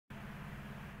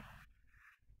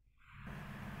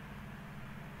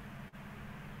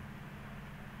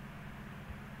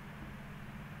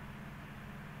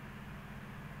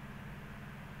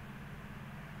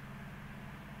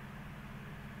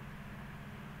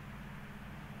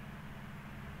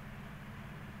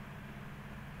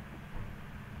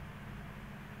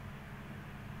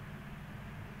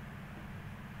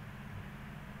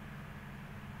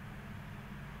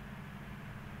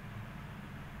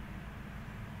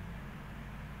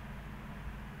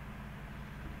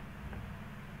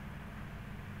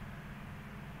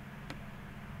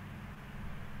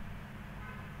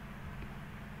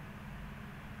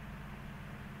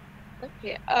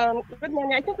Okay. Good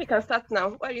morning. I think we can start now.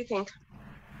 What do you think?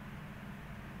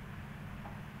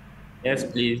 Yes,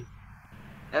 please.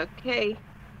 Okay.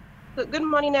 So good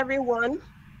morning, everyone.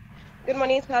 Good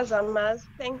morning, Taz and Maz.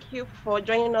 Thank you for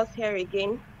joining us here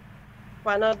again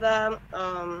for another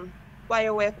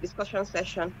YOF discussion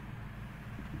session.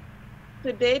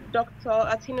 Today, Dr.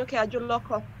 Atinuike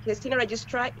Ajuloko, he's senior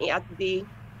registrar at the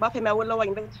Bafemi Awolowo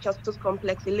University Hospitals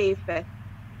Complex, Ile-Ife,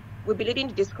 will be leading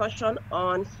the discussion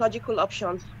on surgical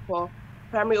options for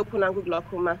primary open angle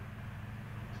glaucoma.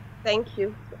 Thank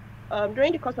you.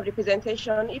 During the course of the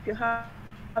presentation, if you have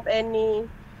any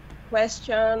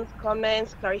questions,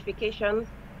 comments, clarifications,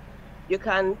 you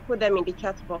can put them in the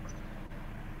chat box.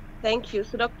 Thank you.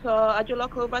 So Dr.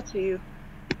 Ajuloko, over to you.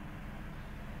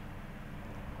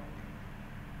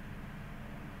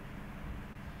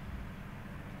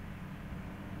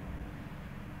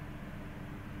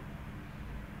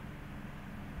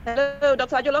 Hello,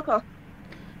 Dr. Ajuloko.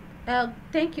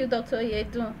 Thank you, Dr.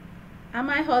 Yedu. Am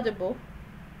I audible?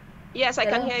 Yes, I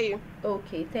can hear you.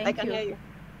 Okay, thank you. I can hear you.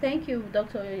 Thank you,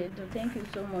 Dr. Yedu. Thank you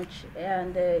so much.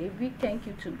 And a big thank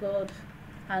you to God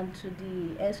and to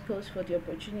the ESCOs for the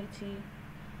opportunity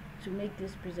to make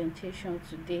this presentation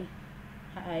today.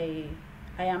 I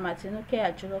am Atinuike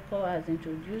Ajuloko, as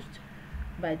introduced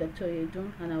by Dr.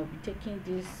 Yedu, and I will be taking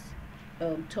this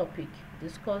topic,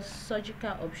 discuss surgical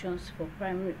options for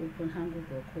primary open angle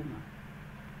glaucoma,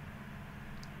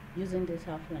 using this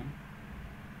outline.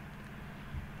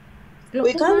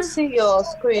 We can't see your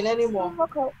screen anymore.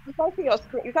 You can't see your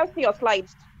screen. You can't see your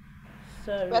slides.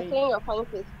 Sorry. We're seeing your fine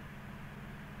face.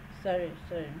 Sorry.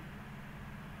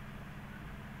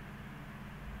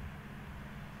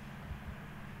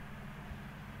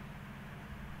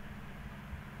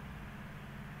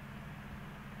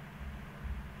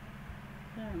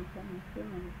 I'm coming. A few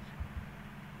minutes.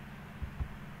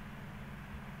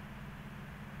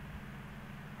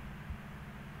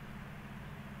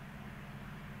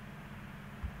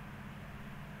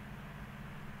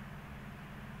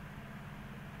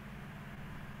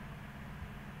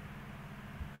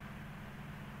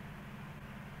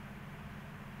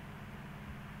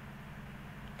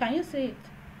 Can you see it?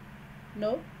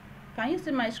 No? Can you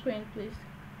see my screen, please?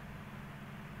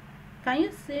 Can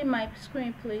you see my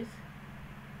screen, please?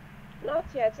 Not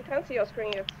yet. I can't see your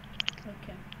screen yet.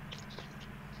 Okay.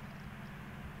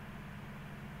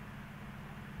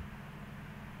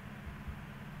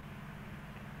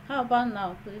 How about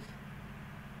now, please?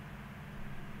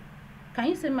 Can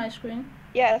you see my screen?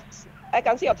 Yes, I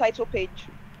can see your title page.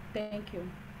 Thank you.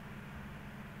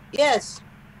 Yes.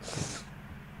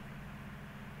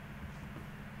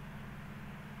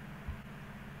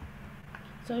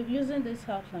 So using this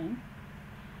outline,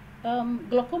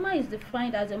 glaucoma is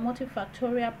defined as a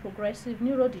multifactorial progressive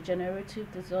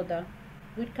neurodegenerative disorder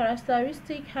with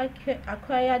characteristic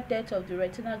acquired death of the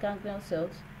retinal ganglion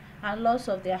cells and loss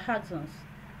of their axons,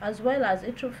 as well as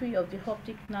atrophy of the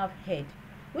optic nerve head,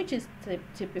 which is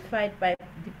typified by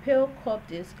the pale curved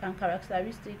disc and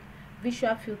characteristic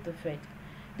visual field defect.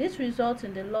 This results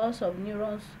in the loss of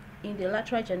neurons in the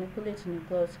lateral geniculate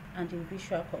nucleus and in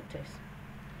visual cortex.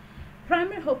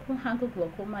 Primary open angle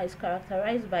glaucoma is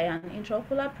characterized by an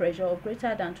intraocular pressure of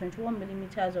greater than 21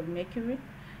 millimeters of mercury,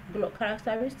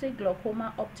 characteristic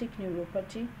glaucoma optic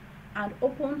neuropathy, and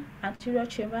open anterior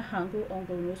chamber angle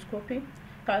gonionoscopy,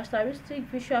 characteristic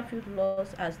visual field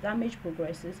loss as damage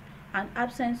progresses, and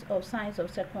absence of signs of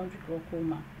secondary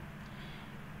glaucoma.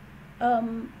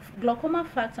 Glaucoma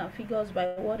facts and figures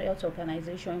by World Health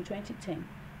Organization in 2010.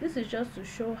 This is just to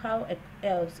show how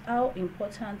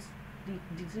important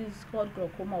the disease called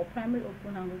glaucoma or primary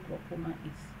open angle glaucoma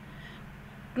is.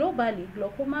 Globally,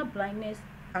 glaucoma blindness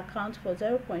accounts for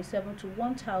 0.7 to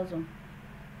 1,000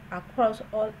 across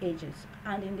all ages,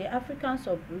 and in the African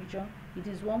sub-region, it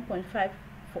is 1.5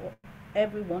 for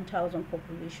every 1,000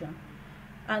 population.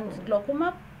 And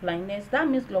glaucoma blindness, that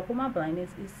means glaucoma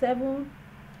blindness is 7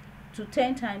 to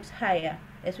 10 times higher,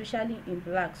 especially in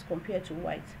blacks compared to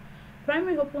whites.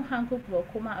 Primary open angle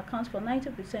glaucoma accounts for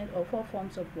 90% of all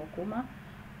forms of glaucoma,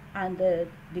 and the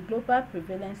global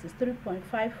prevalence is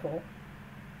 3.54,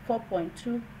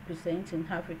 4.2% in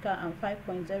Africa, and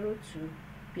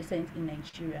 5.02% in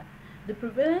Nigeria. The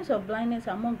prevalence of blindness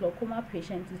among glaucoma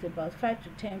patients is about 5 to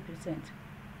 10%.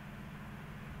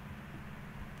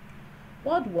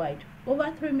 Worldwide,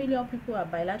 over 3 million people are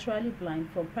bilaterally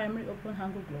blind from primary open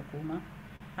angle glaucoma,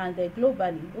 and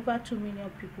globally, over 2 million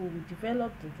people will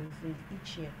develop the disease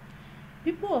each year.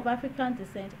 People of African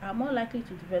descent are more likely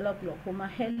to develop glaucoma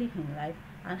early in life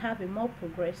and have a more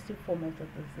progressive form of the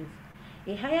disease.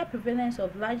 A higher prevalence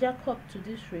of larger cup to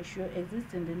this ratio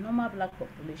exists in the normal black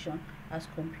population as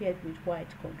compared with white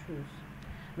controls.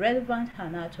 Relevant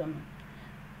anatomy.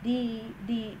 The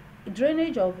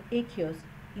drainage of aqueous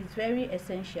is very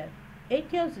essential.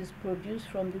 Aqueous is produced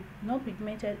from the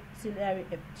non-pigmented ciliary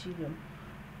epithelium,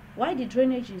 while the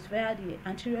drainage is via the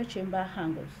anterior chamber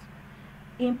angles.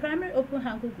 In primary open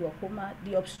angle glaucoma,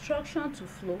 the obstruction to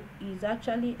flow is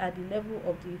actually at the level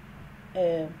of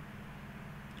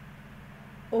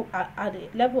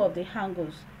the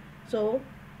angles. So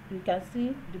you can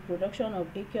see the production of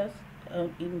aqueous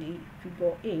in the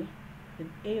figure A, the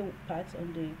A part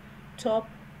on the top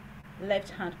left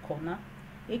hand corner.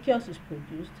 Aqueous is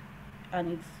produced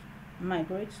and it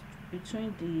migrates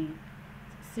between the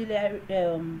ciliary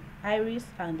iris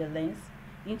and the lens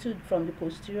from the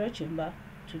posterior chamber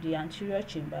to the anterior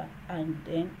chamber and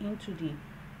then into the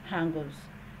angles.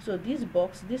 So this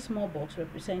small box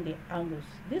represents the angles.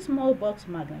 This small box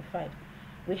magnified.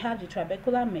 We have the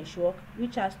trabecular meshwork,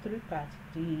 which has three parts: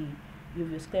 the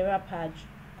uveoscleral part,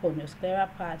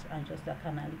 corneoscleral part, and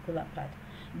juxtacanalicular part.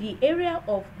 The area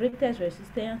of greatest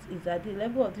resistance is at the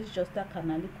level of this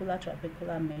juxtacanalicular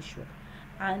trabecular meshwork,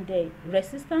 and the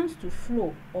resistance to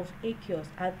flow of aqueous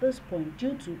at this point,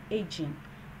 due to aging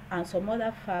and some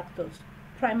other factors,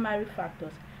 primary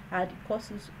factors, are the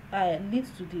causes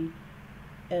leads to the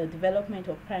development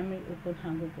of primary open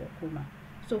angle glaucoma.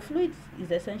 So fluid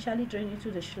is essentially drained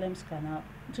into the Schlemm's canal,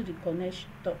 into the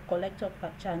collector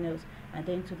channels, and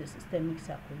then to the systemic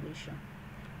circulation.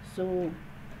 So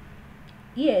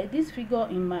here, this figure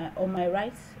on my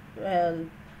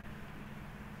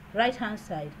right hand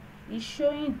side is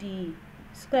showing the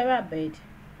scleral bed,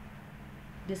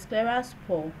 the scleral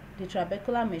spore, the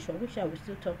trabecular meshwork, which I will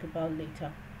still talk about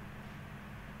later.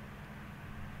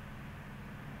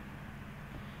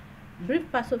 Brief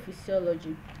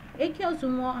pathophysiology. Aqueous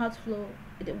humor outflow.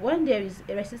 When there is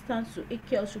a resistance to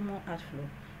aqueous humor outflow,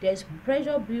 there is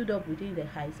pressure build-up within the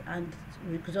eyes and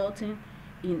resulting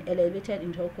in elevated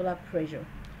intraocular pressure.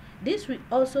 This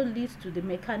also leads to the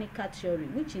mechanical theory,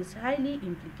 which is highly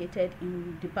implicated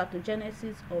in the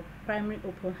pathogenesis of primary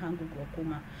open angle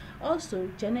glaucoma. Also,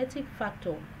 genetic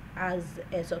factor has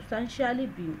substantially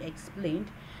been explained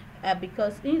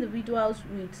because individuals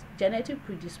with genetic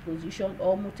predisposition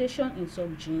or mutation in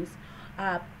some genes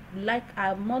are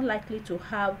more likely to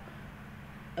have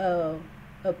a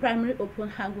primary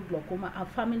open angle glaucoma and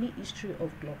family history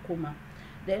of glaucoma.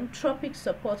 Then tropic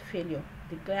support failure,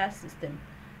 the GLIA system.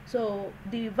 So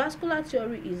the vascular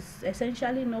theory is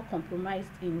essentially not compromised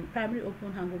in primary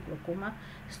open angle glaucoma.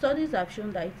 Studies have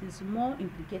shown that it is more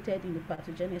implicated in the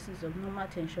pathogenesis of normal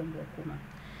tension glaucoma.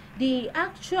 The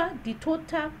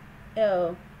total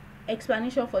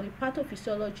explanation for the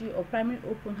pathophysiology of primary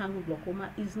open angle glaucoma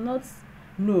is not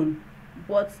known,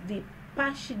 but the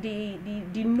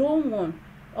known one,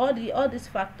 all these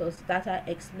factors that are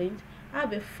explained,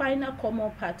 have a final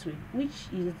common pathway, which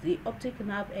is the optic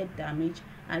nerve head damage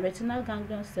and retinal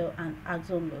ganglion cell and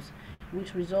axon loss,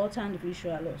 with resultant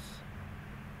visual loss.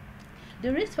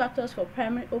 The risk factors for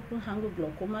primary open angle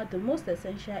glaucoma, the most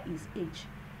essential is age.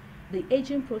 The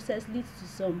aging process leads to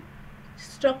some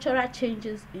structural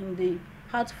changes in the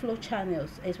outflow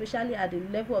channels, especially at the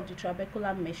level of the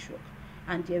trabecular meshwork,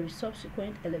 and there is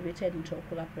subsequent elevated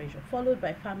intraocular pressure, followed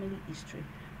by family history,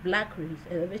 black race,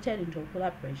 elevated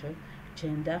intraocular pressure,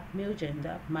 gender, male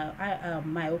gender,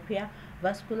 myopia,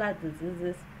 vascular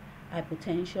diseases,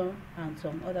 hypertension, and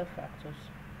some other factors.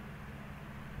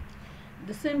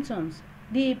 The symptoms.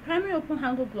 The primary open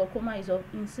angle glaucoma is of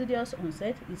insidious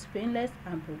onset, is painless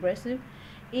and progressive.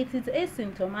 It is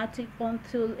asymptomatic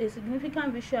until a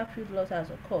significant visual field loss has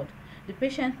occurred. The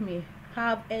patient may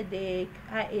have headache,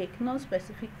 eyeache,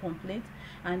 non-specific complaints,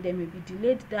 and there may be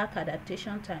delayed dark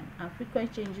adaptation time and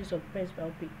frequent changes of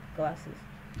presbyopic glasses.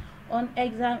 On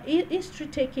exam, history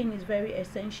taking is very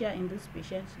essential in this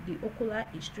patient. The ocular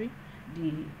history,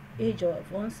 the age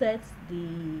of onset,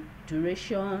 the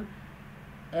duration,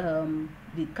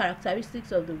 the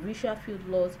characteristics of the visual field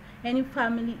loss, any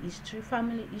family history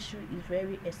is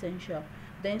very essential.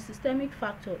 Then systemic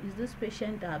factor: is this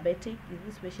patient diabetic? Is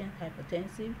this patient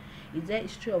hypertensive? Is there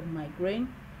history of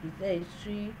migraine? Is there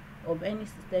history of any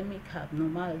systemic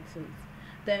abnormalities?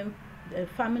 Then the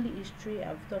family history,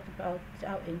 I've talked about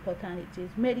how important it is.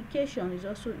 Medication is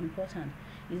also important.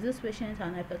 Is this patient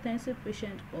an hypertensive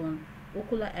patient on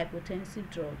ocular hypertensive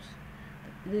drugs?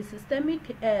 The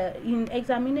systemic in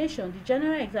examination, the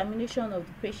general examination of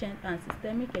the patient and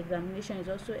systemic examination is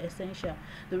also essential.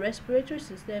 The respiratory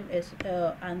system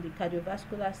and the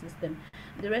cardiovascular system.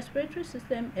 The respiratory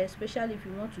system, especially if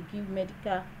you want to give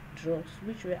medical drugs,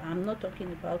 which I'm not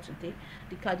talking about today.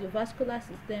 The cardiovascular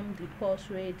system, the pulse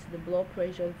rate, the blood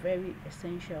pressure, very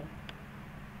essential.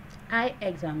 Eye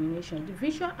examination. The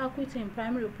visual acuity in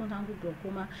primary open angle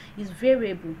glaucoma is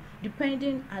variable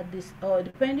depending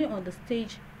on the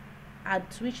stage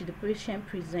at which the patient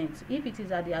presents. If it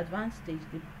is at the advanced stage,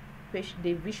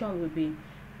 the vision will be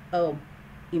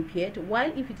impaired,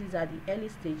 while if it is at the early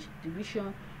stage, the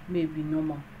vision may be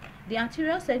normal. The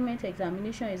anterior segment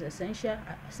examination is essential,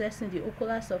 assessing the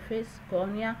ocular surface,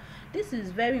 cornea. This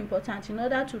is very important in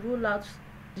order to rule out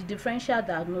the differential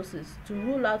diagnosis, to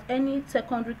rule out any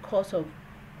secondary cause of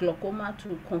glaucoma,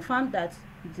 to confirm that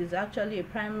it is actually a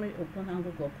primary open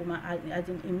angle glaucoma, as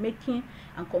in making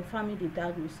and confirming the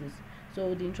diagnosis.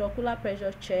 So the intraocular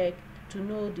pressure check, to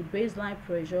know the baseline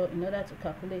pressure in order to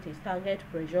calculate his target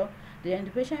pressure. Then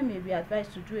the patient may be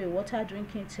advised to do a water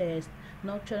drinking test,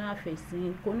 nocturnal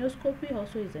facing. Conioscopy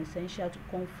also is essential to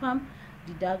confirm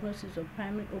the diagnosis of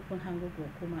primary open angle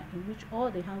glaucoma, in which all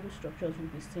the angle structures will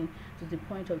be seen to the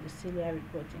point of the ciliary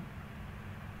body.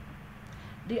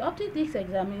 The optic disc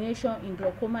examination in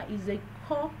glaucoma is a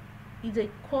core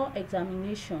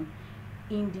examination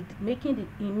in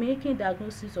making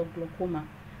diagnosis of glaucoma.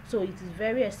 So it is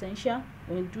very essential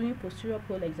when doing posterior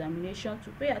pole examination to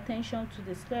pay attention to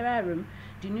the scleral rim,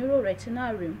 the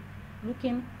neuroretinal rim,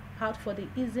 looking out for the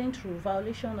easing through,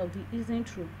 violation of the easing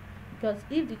through, because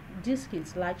if the disc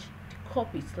is large, the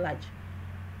cup is large.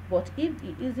 But if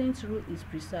the easing through is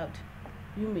preserved,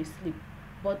 you may sleep.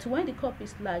 But when the cup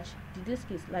is large, the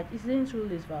disc is large, easing through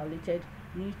is violated,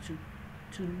 you need to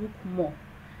look more.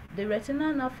 The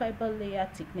retinal nerve fiber layer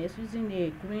thickness using a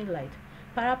green light,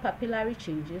 parapapillary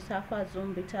changes, alpha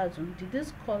zone, beta zone, the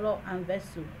disc color and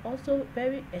vessel, also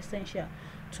very essential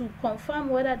to confirm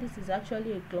whether this is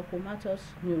actually a glaucomatous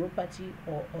neuropathy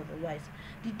or otherwise.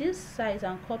 The disc size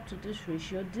and cup to disc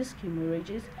ratio, disc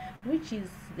hemorrhages, which is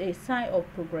a sign of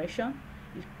progression,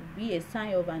 it could be a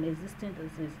sign of an existing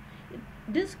disease.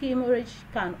 Disc hemorrhage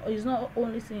is not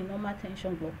only seen in normal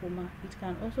tension glaucoma, it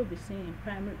can also be seen in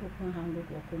primary open angle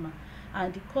glaucoma,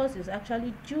 and the cause is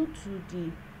actually due to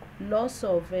the loss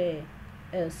of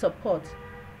support.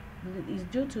 Is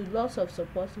due to loss of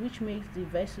support, which makes the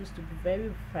vessels to be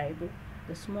very friable,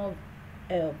 the small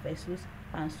vessels,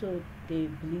 and so they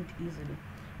bleed easily.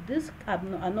 These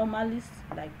anomalies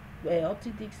like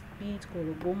optic disc speed,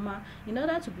 choroboma, in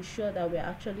order to be sure that we're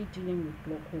actually dealing with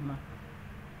glaucoma.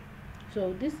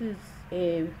 So this is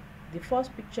the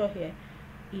first picture here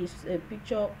is a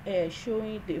picture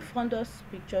showing the fundus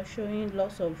picture showing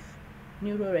loss of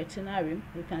neuroretinal rim.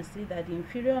 You can see that the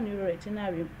inferior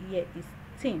neuroretinal rim here is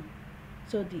thin,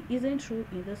 so the easing through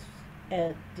in this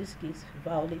disc is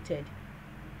violated.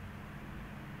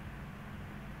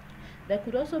 There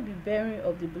could also be bearing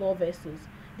of the blood vessels.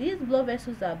 These blood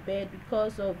vessels are bared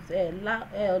because of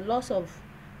loss of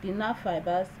the nerve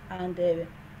fibers and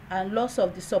loss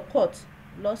of the support,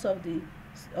 loss of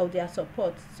their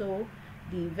support. So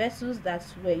the vessels that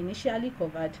were initially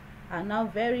covered are now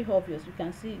very obvious. You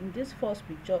can see in this first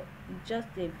picture it's just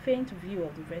a faint view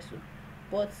of the vessel,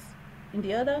 but in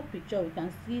the other picture we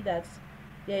can see that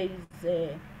there is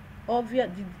obvious,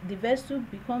 the vessel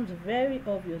becomes very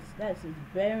obvious. That is the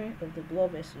bearing of the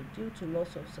blood vessel due to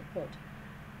loss of support.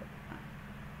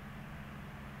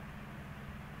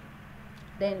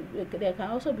 Then there can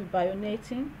also be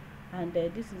bionating, and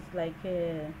this is like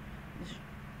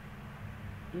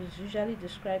is usually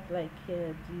described like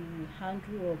the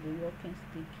handle of a walking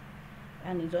stick,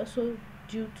 and it's also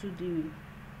due to the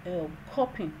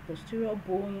cupping, posterior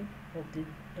bowing of the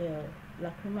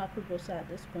lacrimal tuberosity at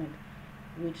this point,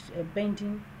 with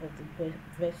bending of the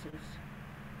vessels.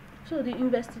 So the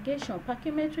investigation,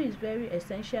 pachymetry is very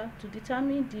essential to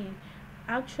determine the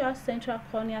actual central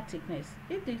cornea thickness.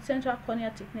 If the central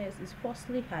cornea thickness is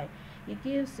falsely high, it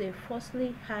gives a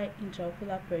falsely high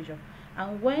intraocular pressure,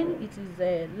 and when it is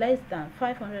less than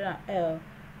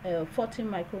 540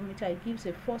 micrometer, it gives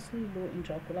a falsely low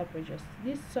intraocular pressure.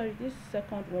 This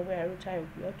second one where I wrote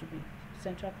ought to be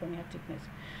central cornea thickness.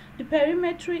 The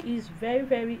perimetry is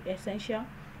very essential,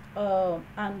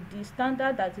 and the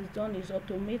standard that is done is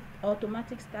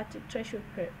automatic static threshold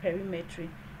perimetry.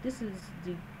 This is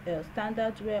the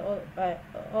standard where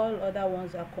all other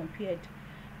ones are compared,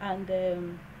 and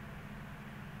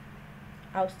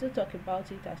I'll still talk about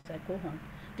it as I go on.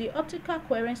 The optical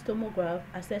coherence tomograph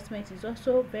assessment is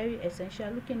also very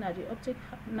essential, looking at the optic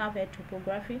nerve head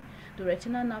topography, the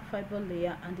retinal nerve fiber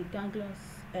layer, and the ganglion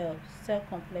cell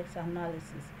complex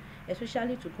analysis,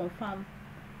 especially to confirm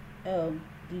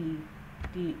the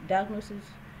diagnosis,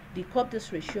 the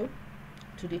cup-disc ratio,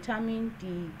 to determine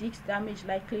the disc damage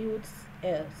likelihood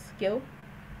scale,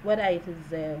 whether it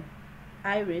is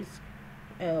high risk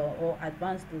or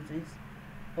advanced disease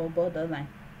or borderline.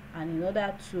 And in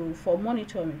order for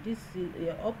monitoring this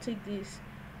optic,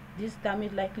 this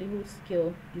damage likelihood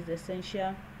scale is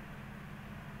essential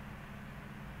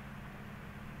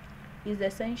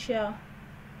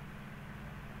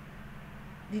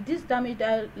this damage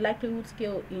likelihood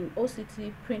scale in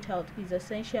OCT printout is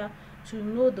essential to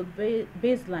know the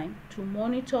baseline to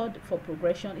monitor for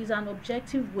progression. Is an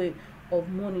objective way of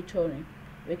monitoring,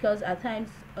 because at times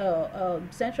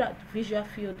central visual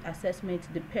field assessment,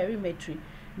 the perimetry,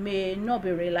 may not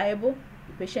be reliable,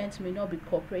 the patient may not be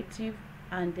cooperative,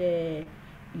 and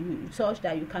such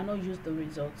that you cannot use the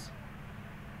results.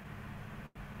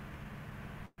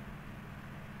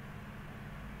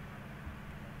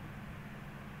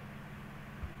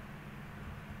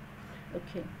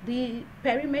 Okay, the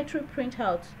perimetry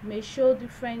printout may show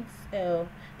different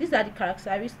these are the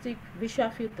characteristic visual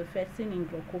field defects seen in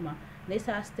glaucoma: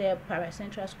 nasal step,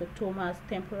 paracentral scotomas,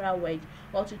 temporal wedge,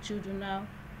 altitudinal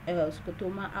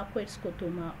scotoma, arcuate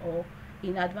scotoma, or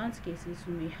in advanced cases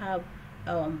you may have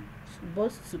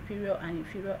both superior and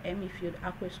inferior hemifield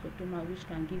arcuate scotoma, which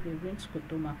can give a ring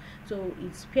scotoma. So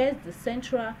it spares the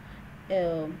central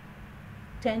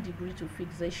 10 degree to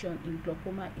fixation in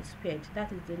glaucoma is spared.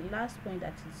 That is the last point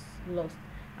that is lost,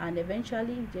 and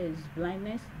eventually if there is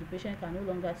blindness, the patient can no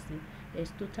longer see, there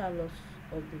is total loss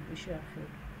of the visual field.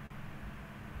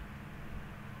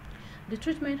 The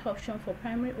treatment option for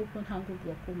primary open angle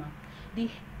glaucoma.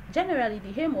 Generally,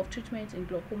 the aim of treatment in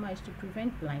glaucoma is to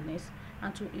prevent blindness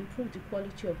and to improve the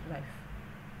quality of life.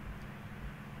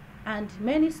 And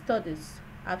many studies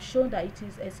have shown that it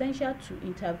is essential to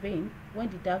intervene when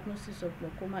the diagnosis of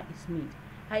glaucoma is made,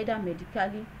 either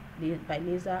medically, by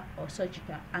laser, or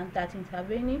surgical, and that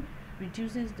intervening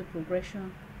reduces the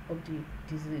progression of the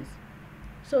disease.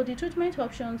 So the treatment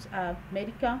options are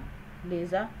medical,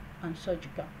 laser, and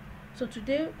surgical. So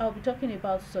today I'll be talking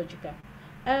about surgical.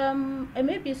 And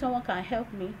maybe someone can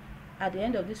help me at the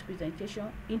end of this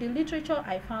presentation. In the literature,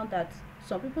 I found that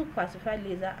some people classify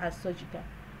laser as surgical,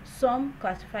 some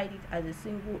classified it as a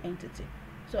single entity.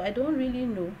 So I don't really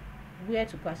know where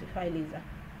to classify laser.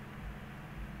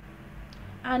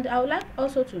 And I would like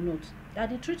also to note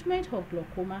that the treatment of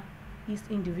glaucoma is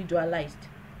individualized,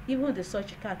 even the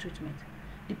surgical treatment,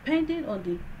 depending on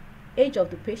the age of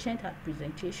the patient at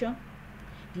presentation,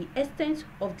 the extent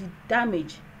of the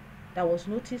damage that was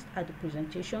noticed at the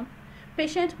presentation,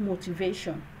 patient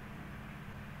motivation.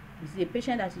 Is it a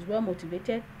patient that is well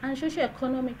motivated? And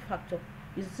socio-economic factor.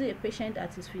 Is it a patient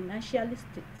that is financially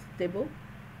stable,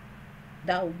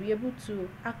 that will be able to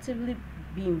actively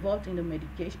be involved in the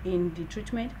medication, in the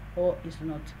treatment, or is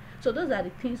not? So those are the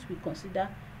things we consider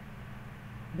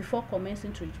before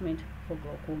commencing treatment for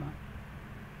glaucoma.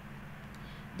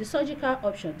 The surgical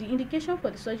option. The indication for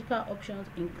the surgical options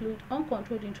include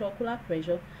uncontrolled intraocular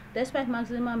pressure despite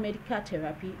maximum medical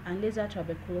therapy and laser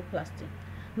trabeculoplasty,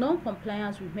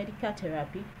 non-compliance with medical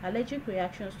therapy, allergic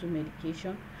reactions to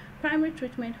medication, primary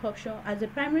treatment option. As a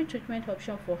primary treatment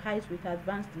option for eyes with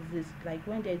advanced disease, like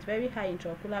when there is very high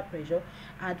intraocular pressure,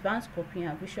 advanced copying,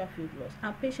 and visual field loss,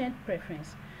 and patient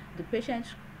preference. The patient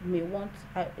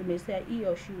may say he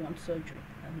or she wants surgery,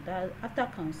 and that after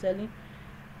counseling,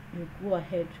 you go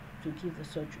ahead to give the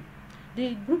surgery.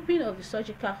 The grouping of the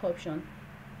surgical option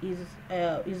is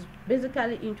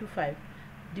basically into 5: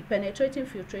 the penetrating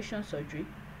filtration surgery,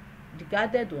 the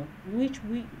guarded one,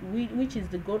 which is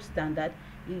the gold standard,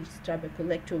 is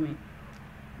trabeculectomy.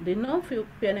 The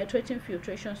non-penetrating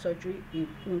filtration surgery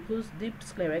includes deep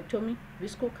sclerectomy,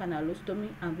 viscocanalostomy,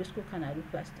 and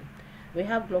viscocanaloplasty. We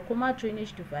have glaucoma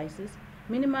drainage devices,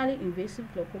 minimally invasive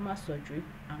glaucoma surgery,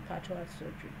 and cataract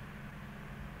surgery.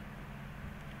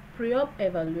 Pre-op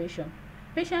evaluation.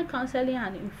 Patient counseling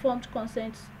and informed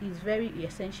consent is very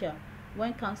essential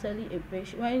when counseling a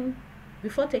patient,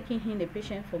 before taking in a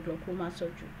patient for glaucoma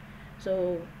surgery.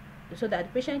 So that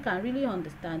the patient can really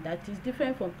understand that it's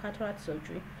different from cataract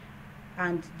surgery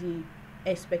and the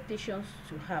expectations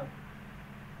to have.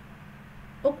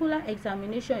 Ocular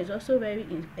examination is also very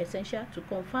essential to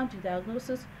confirm the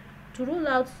diagnosis, to rule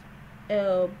out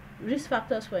risk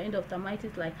factors for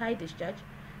endophthalmitis like high discharge,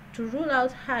 to rule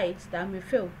out heights that may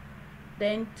fail,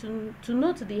 then to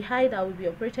note the eye that will be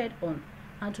operated on,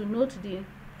 and to note the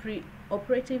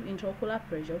pre-operative intraocular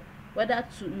pressure, whether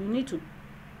you need to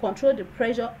control the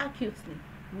pressure acutely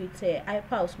with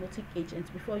hyperosmotic agents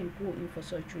before you go in for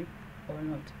surgery or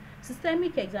not.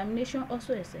 Systemic examination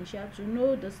also essential to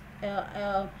know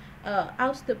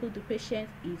how stable the patient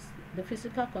is, the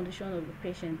physical condition of the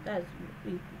patient. That's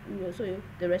also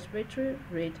the respiratory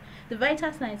rate, the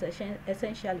vital signs,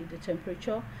 essentially the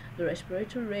temperature, the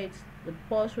respiratory rate, the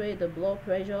pulse rate, the blood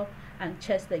pressure, and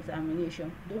chest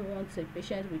examination. Don't want a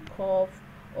patient with cough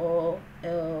or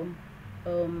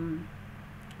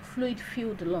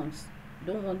fluid-filled lungs.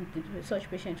 Don't want such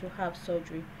patient to have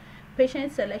surgery.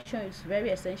 Patient selection is very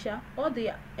essential.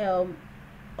 The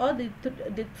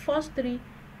first three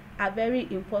are very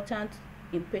important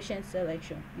in patient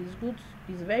selection.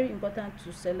 It's very important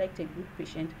to select a good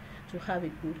patient to have a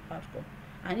good outcome.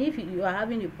 And if you are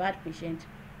having a bad patient,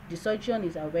 the surgeon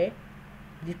is aware,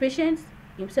 the patient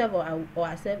himself or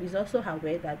herself is also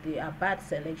aware that they are bad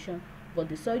selection, but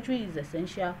the surgery is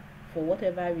essential for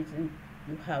whatever reason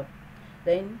you have.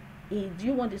 Then, do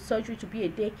you want the surgery to be a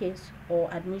day case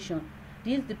or admission?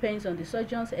 This depends on the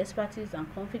surgeon's expertise and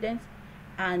confidence,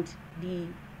 and the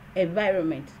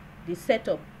environment, the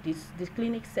setup, the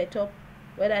clinic setup,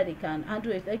 whether they can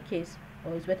handle a day case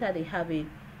or it's better they have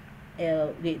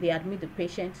they admit the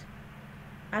patient.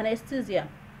 Anesthesia.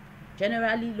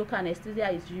 Generally, local anesthesia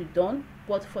is usually done,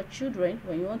 but for children,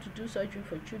 when you want to do surgery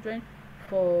for children,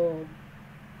 for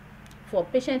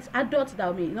patients, adults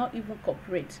that may not even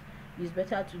cooperate, it's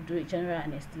better to do a general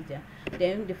anesthesia.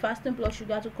 Then the fasting blood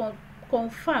sugar to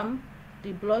confirm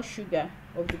the blood sugar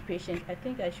of the patient. I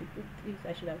think I should put this.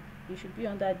 It should be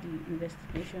under the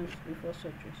investigations before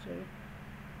surgery. Sorry.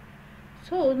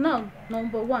 So now,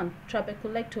 number 1,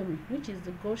 trabeculectomy, which is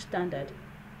the gold standard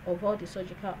of all the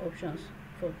surgical options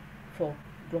for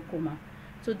glaucoma.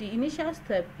 So the initial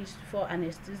step is for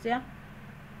anesthesia,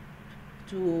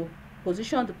 to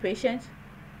position the patient,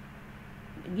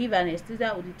 give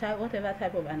anesthesia with whatever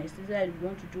type of anesthesia you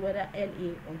want to do, whether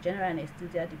LA or general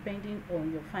anesthesia, depending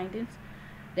on your findings.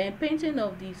 Then painting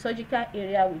of the surgical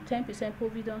area with 10%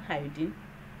 povidone iodine,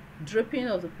 draping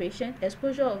of the patient,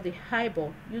 exposure of the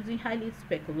eyeball using highlight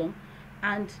speculum,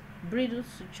 and bridle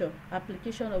suture,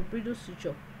 application of bridle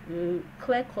suture,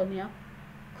 clear cornea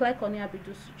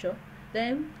bridle suture.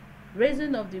 Then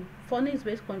raising of the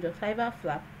fornix-based conjunctival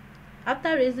flap.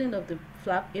 After raising of the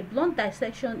flap, a blunt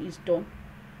dissection is done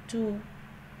into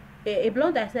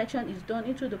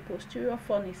the posterior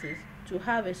fornixes to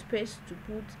have a space to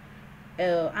put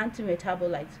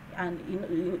antimetabolites, and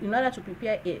in order to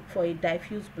prepare for a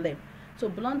diffuse bleb. So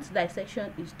blunt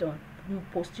dissection is done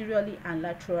posteriorly and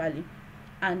laterally,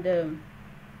 and then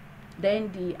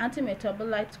the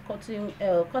antimetabolite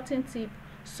cutting tip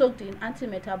soaked in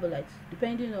antimetabolites,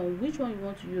 depending on which one you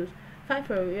want to use.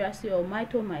 5-fluorouracil or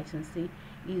mitomycin C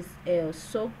is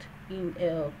soaked in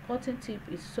cotton tip,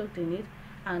 is soaked in it,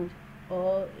 and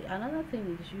another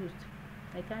thing is used,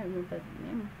 I can't remember the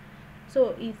name.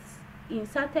 So it's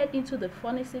inserted into the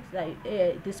fornixes,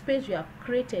 the space you have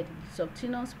created, the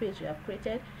subtenon space you have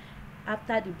created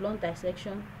after the blunt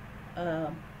dissection,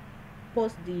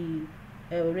 post the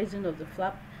raising of the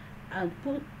flap, and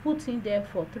put in there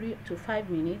for 3 to 5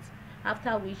 minutes,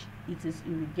 after which it is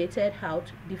irrigated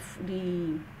out.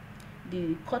 The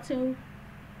cotton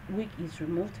wick is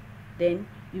removed, then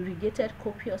irrigated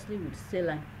copiously with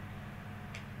saline.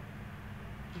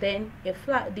 Then the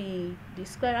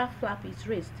scleral flap is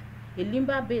raised. A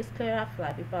limber-based scleral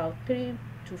flap, about 3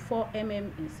 to 4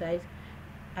 mm in size,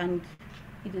 and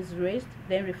it is raised,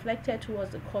 then reflected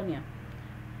towards the cornea.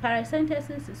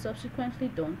 Paracentesis is subsequently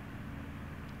done.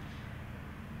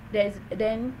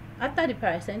 Then after the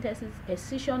paracentesis,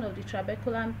 excision of the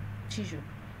trabecular tissue.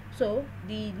 So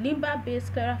the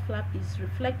limber-based scleral flap is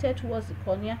reflected towards the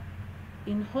cornea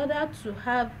in order to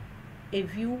have a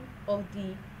view of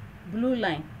the blue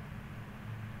line.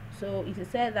 So it is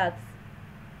said that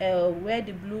where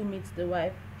the blue meets the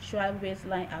white, Schwab-based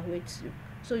line awaits you.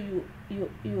 So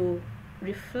you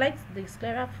reflect the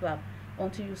scleral flap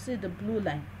until you see the blue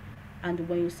line, and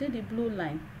when you see the blue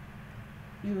line,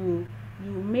 you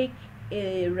make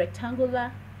a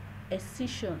rectangular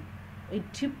excision, a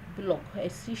deep block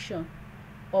excision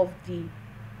of the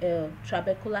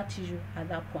trabecular tissue at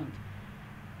that point.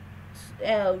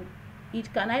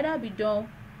 It can either be done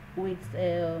with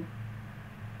the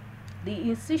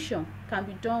incision can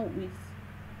be done with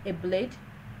a blade,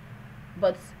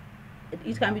 but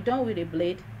it can be done with a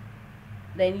blade,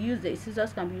 then the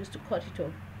scissors can be used to cut it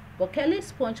off. But Kelly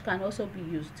sponge can also be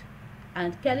used,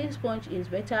 and Kelly sponge is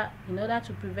better in order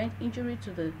to prevent injury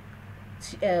to the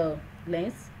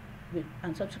lens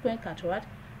and subsequent cataract,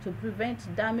 to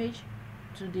prevent damage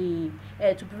to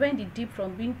to prevent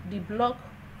the block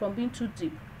from being too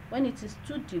deep. When it is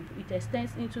too deep, it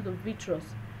extends into the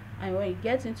vitreous, and when it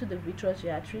gets into the vitreous,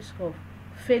 you're at risk of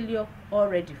failure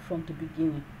already from the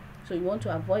beginning. So you want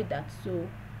to avoid that. So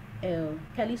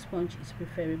Kelly sponge is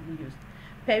preferably used.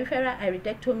 Peripheral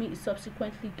iridectomy is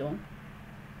subsequently done.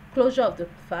 Closure of the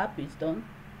flap is done.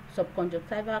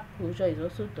 Subconjunctival closure is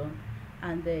also done,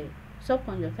 and the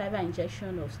subconjunctival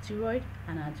injection of steroid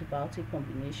and antibiotic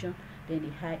combination. Then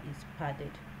the eye is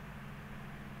padded.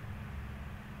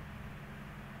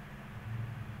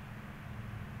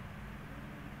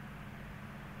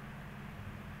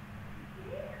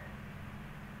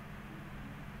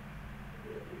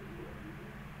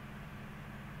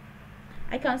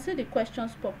 I can see the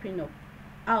questions popping up.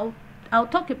 I'll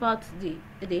talk about the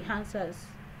answers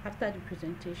after the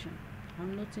presentation.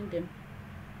 I'm noting them.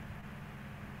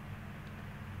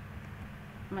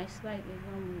 My slide is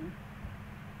on.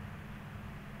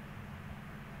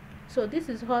 So this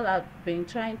is all I've been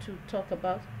trying to talk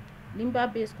about.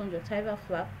 Limber-based conjunctival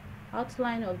flap,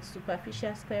 outline of the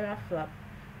superficial scleral flap,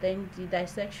 then the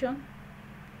dissection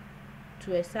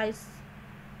to excise.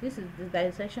 This is the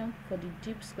dissection for the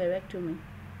deep sclerectomy.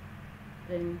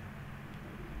 Then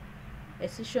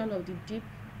excision of the deep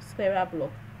scleral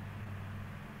block.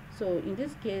 So in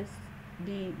this case,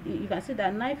 you can see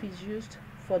that knife is used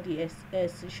for the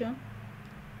excision,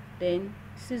 then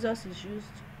scissors is used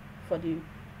for the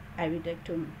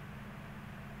iridectomy.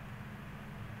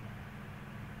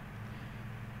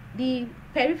 The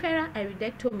peripheral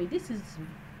iridectomy, this is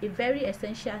a very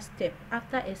essential step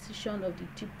after excision of the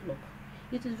deep block.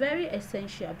 It is very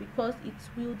essential because it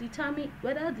will determine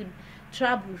whether the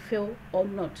trap will fail or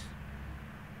not.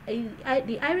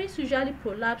 The iris usually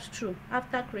prolapse through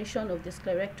after creation of the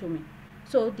sclerectomy.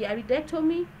 So the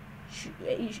iridectomy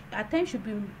attempt should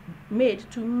be made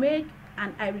to make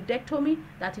an iridectomy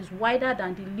that is wider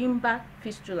than the limbar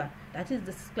fistula, that is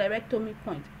the sclerectomy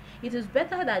point. It is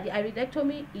better that the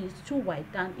iridectomy is too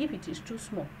wide than if it is too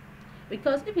small,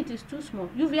 because if it is too small,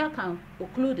 uvea can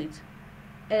occlude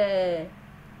it.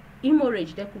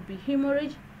 Hemorrhage, there could be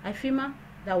hemorrhage, hyphema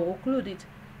that will occlude it.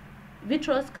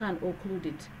 Vitreous can occlude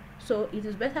it. So it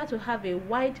is better to have a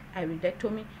wide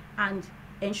iridectomy and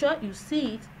ensure you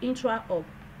see it intra-op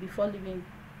before leaving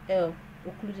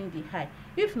occluding the eye.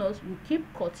 If not, you keep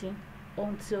cutting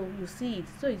until you see it.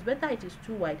 So it's better it is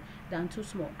too wide than too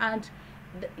small, and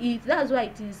that's why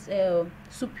it is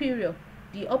superior.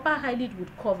 The upper eyelid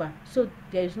would cover, so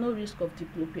there is no risk of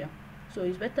diplopia. So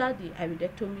it's better the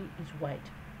iridectomy is wide.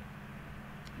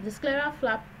 The scleral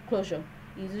flap closure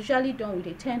is usually done with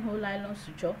a 10-hole nylon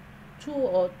suture. 2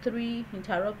 or 3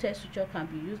 interrupted suture can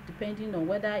be used depending on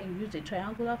whether you use a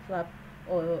triangular flap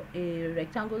or a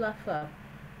rectangular flap,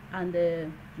 and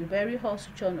you bury all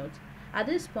suture knots. At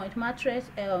this point, mattress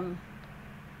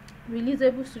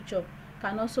releasable suture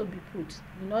can also be put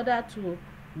in order to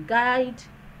guide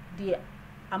the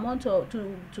amount of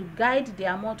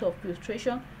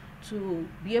filtration, to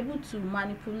be able to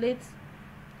manipulate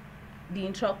the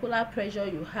intraocular pressure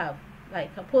you have. Like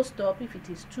a post-op, if it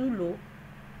is too low,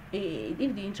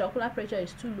 if the intraocular pressure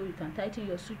is too low, you can tighten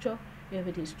your suture. If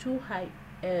it is too high,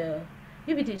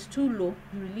 if it is too low,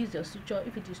 you release your suture.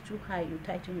 If it is too high, you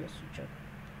tighten your suture.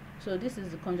 So this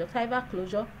is the conjunctival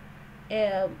closure.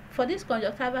 For this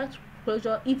conjunctival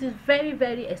closure, it is very,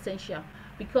 very essential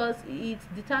because it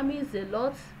determines a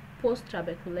lot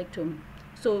post-trabeculectomy.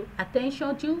 So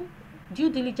attention, due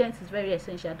diligence is very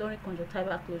essential during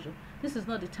conjunctival closure. This is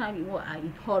not the time you are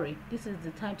in hurry. This is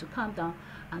the time to calm down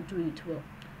and do it well.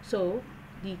 So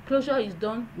the closure is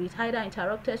done with either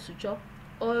interrupted suture,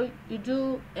 or you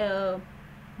do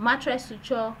mattress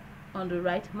suture on the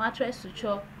right, mattress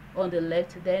suture on the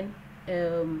left. Then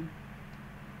it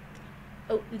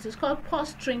is called purse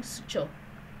string suture.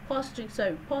 Purse string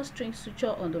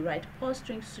suture on the right, purse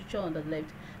string suture on the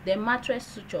left. Then mattress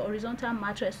suture, horizontal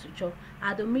mattress suture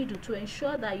at the middle, to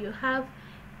ensure that you have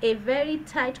a very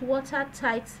tight,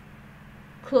 watertight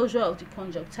closure of the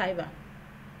conjunctiva.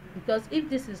 Because if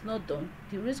this is not done,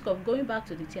 the risk of going back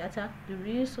to the theater, the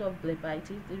risk of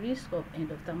blebitis, the risk of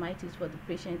endophthalmitis for the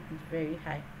patient is very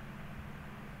high.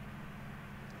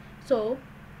 So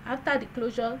after the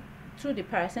closure, through the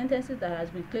paracentesis that has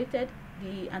been plated,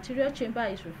 the anterior chamber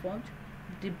is reformed,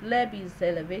 the bleb is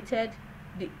elevated.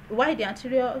 While the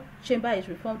anterior chamber is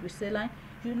reformed with saline,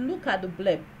 you look at the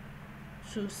bleb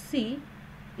to see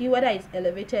whether it's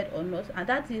elevated or not, and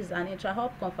that is an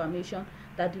intra-op confirmation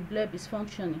that the bleb is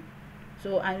functioning.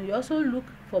 So, and you also look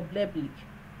for bleb leak,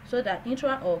 so that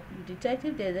intra-op you detect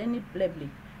if there's any bleb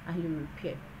leak and you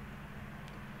repair.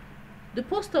 The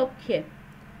post-op care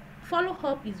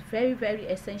follow-up is very, very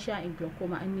essential in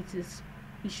glaucoma, and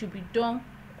it should be done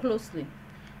closely,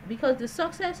 because the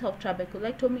success of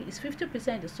trabeculectomy is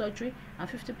 50% the surgery and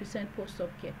 50% post-op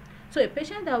care. So a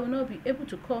patient that will not be able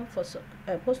to come for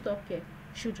post-op care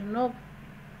should not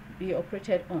be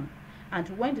operated on. And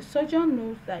when the surgeon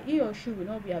knows that he or she will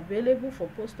not be available for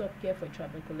post-op care for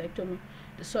trabeculectomy,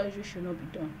 the surgery should not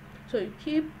be done. So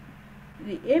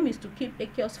the aim is to keep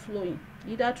aqueous flowing,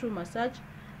 either through massage,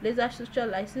 laser suture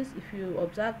lysis if you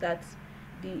observe that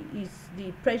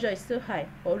the pressure is still high,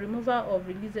 or removal of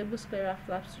releasable scleral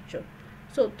flap suture.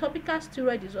 So topical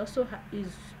steroid is also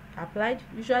applied,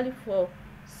 usually for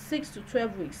 6 to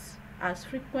 12 weeks, as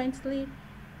frequently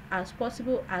as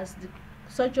possible as the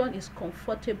surgeon is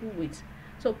comfortable with.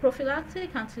 So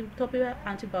prophylactic topical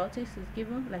antibiotics is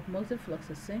given, like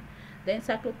moxifloxacin, then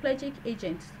cycloplegic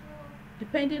agents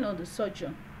depending on the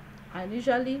surgeon, and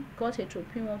usually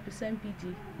corticotropin 1%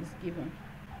 BD is given.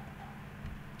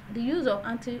 The use of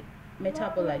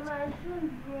anti-metabolites.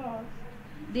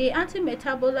 The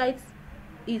anti-metabolites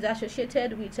is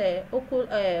associated with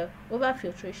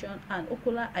overfiltration and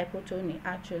ocular hypotony.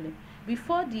 Actually,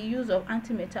 before the use of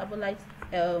anti-metabolites,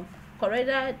 the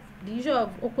issue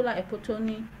of ocular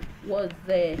hypotony was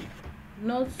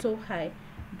not so high,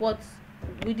 but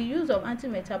with the use of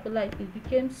anti-metabolites it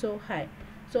became so high.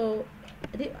 So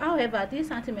however, these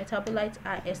antimetabolites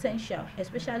are essential,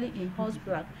 especially in horse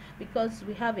black, because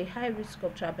we have a high risk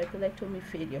of trabeculectomy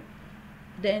failure.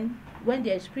 Then when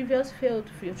there is previous failed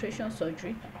filtration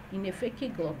surgery in a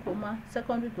phakic glaucoma,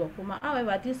 secondary glaucoma,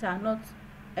 however, these are not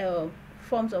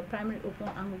forms of primary open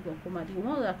angle glaucoma. The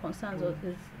one that concerns us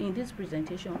is, in this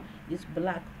presentation, is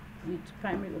black with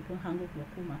primary open angle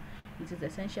glaucoma. It is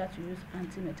essential to use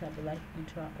antimetabolite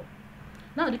intra-op.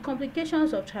 Now, the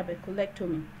complications of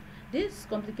trabeculectomy. This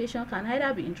complication can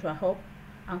either be intra-op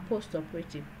and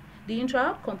post-operative. The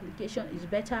intra-op complication is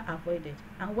better avoided,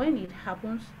 and when it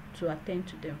happens, to attend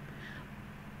to them.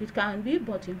 It can be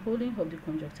buttonholing of the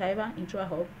conjunctiva,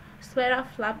 intra-op, scleral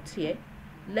flap tear,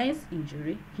 lens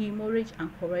injury, hemorrhage,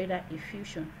 and choroidal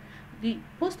effusion. The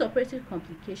post-operative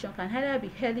complication can either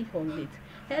be early or late.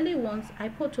 Early ones,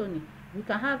 hypotony. You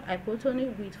can have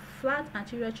hypotony with flat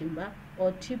anterior chamber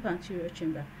or deep anterior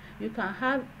chamber. You can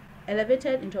have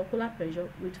elevated intraocular pressure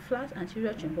with flat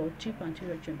anterior chamber or deep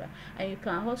anterior chamber. And you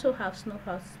can also have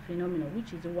snowhouse phenomenon,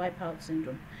 which is the wipeout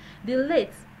syndrome. The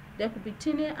late, there could be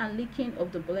thinning and leaking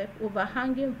of the bleb,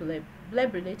 overhanging bleb,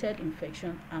 bleb-related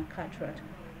infection, and cataract.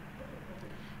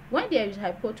 When there is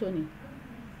hypotony,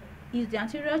 is the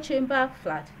anterior chamber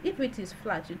flat? If it is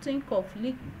flat, you think of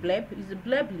leak bleb. Is the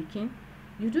bleb leaking?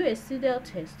 You do a CDL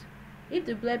test. If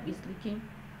the bleb is leaking,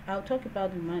 I'll talk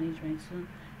about the management soon.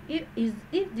 If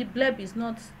the bleb is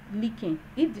not leaking,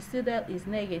 if the CDL is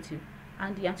negative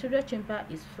and the anterior chamber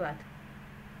is flat,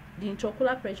 the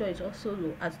intraocular pressure is also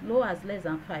low as less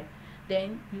than 5,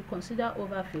 then you consider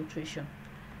overfiltration.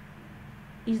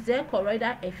 Is there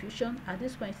choroidal effusion? At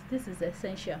this point, this is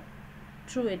essential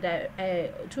through a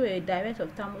direct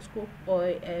ophthalmoscope or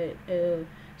a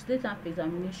slit lamp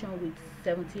examination with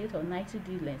 78 or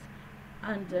 90D lens.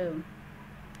 And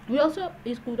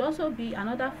it could also be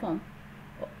another form.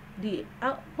 The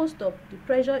post-op, the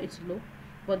pressure is low,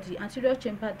 but the anterior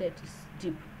chamber depth is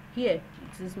deep. Here,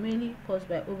 it is mainly caused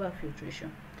by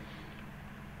overfiltration.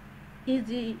 Is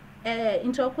the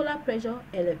intraocular pressure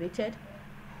elevated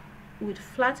with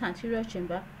flat anterior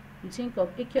chamber? You think of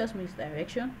aqueous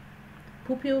misdirection,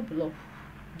 pupil block,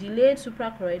 delayed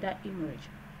suprachoroidal hemorrhage.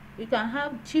 You can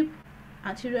have deep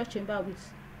anterior chamber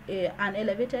with an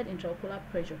elevated intraocular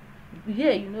pressure.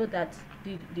 Here, you know that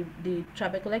the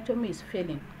trabeculectomy is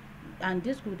failing, and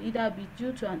this could either be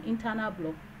due to an internal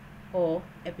block or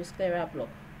episcleral block,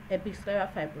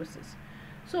 episcleral fibrosis.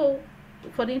 So,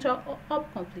 for the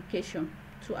intra-op complication,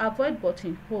 to avoid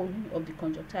buttonholing of the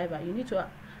conjunctiva, you need to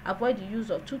avoid the use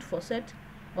of tooth forceps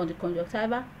on the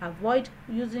conjunctiva, avoid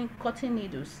using cutting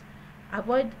needles,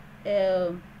 avoid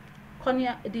the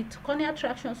corneal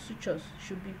traction sutures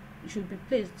should be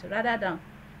placed rather than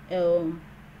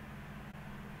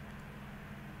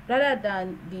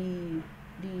the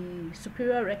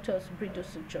superior rectus bridle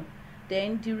suture.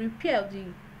 Then the repair of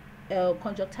the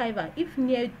conjunctiva, if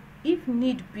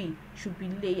need be, should be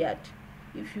layered.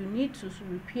 If you need to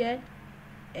repair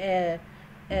the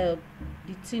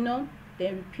tenon,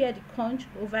 then repair the conj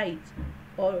over it.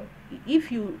 Or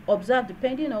if you observe,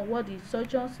 depending on what the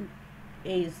surgeon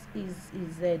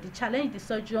the challenge the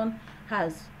surgeon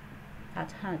has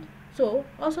at hand. So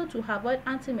also to avoid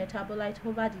antimetabolite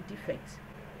over the defect.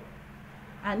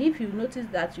 And if you notice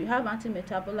that you have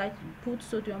antimetabolite, you put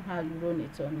sodium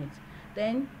hyaluronate on it.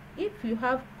 Then if you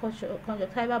have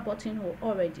conjunctiva buttonhole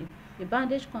already, a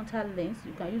bandage contact lens,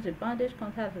 you can use a bandage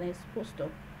contact lens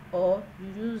post-op, or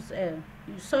you use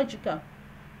surgical.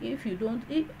 If you don't,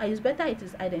 it's better it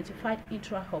is identified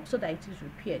intra-op so that it is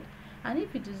repaired. And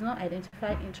if it is not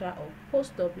identified intra or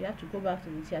post-op, you have to go back to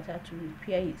the theater to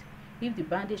repair it if the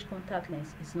bandage contact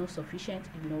lens is not sufficient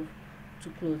enough to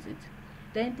close it.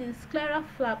 Then the scleral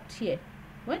flap tear.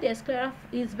 When the scleral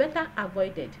is better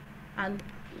avoided,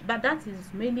 but that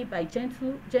is mainly by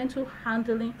gentle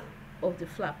handling of the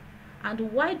flap.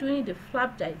 And while doing the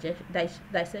flap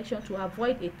dissection, to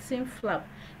avoid a thin flap,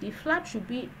 the flap should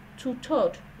be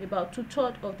about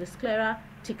two-thirds of the scleral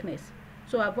thickness.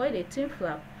 So avoid a thin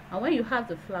flap, and when you have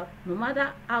the flap, no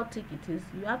matter how thick it is,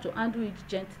 you have to undo it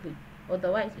gently,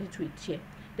 otherwise it will tear.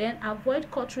 Then avoid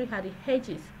cutlery at the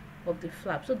edges of the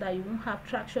flap so that you won't have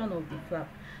traction of the flap.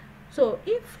 So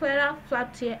if scleral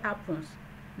flap tear happens,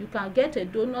 you can get a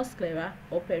donor sclera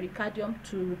or pericardium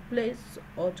to replace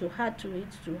or to add to it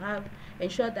to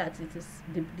ensure that it is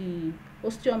the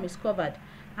ostium is covered.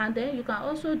 And then you can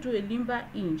also do a limbar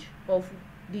hinge of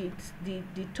the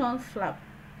torn flap.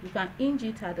 You can hinge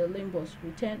it at the limbus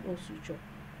with 10-0 suture.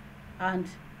 And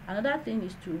another thing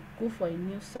is to go for a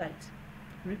new site.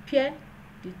 Repair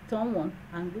the torn one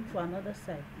and look for another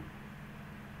site.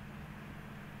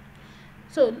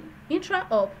 So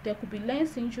intra-op, there could be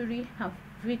lens injury and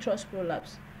vitreous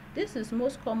prolapse. This is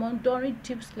most common during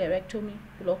deep sclerectomy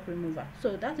block removal.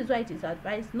 So that is why it is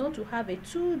advised not to have a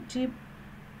too deep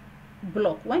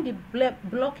block. When the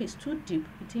block is too deep,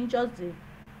 it injures the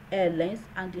lens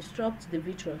and disrupts the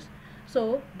vitreous.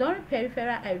 So during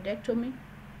peripheral iridectomy,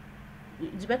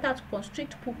 it's better to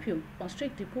constrict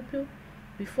the pupil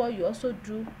before you also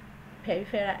do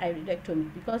peripheral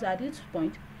iridectomy, because at this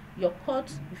point your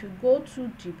cut, if you go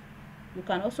too deep, you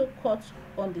can also cut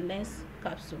on the lens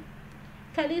capsule.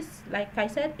 Kelly's, like I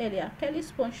said earlier, Kelly's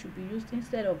sponge should be used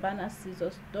instead of Banner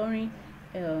scissors during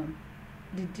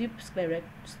the deep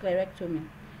sclerectomy.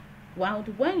 While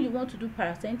when you want to do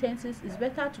paracentesis, it's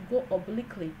better to go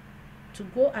obliquely, to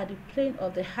go at the plane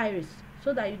of the iris,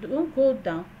 so that you don't go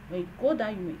down. When you go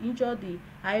down, you may injure the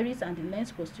iris and the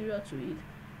lens posterior to it,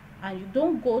 and you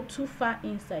don't go too far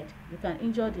inside, you can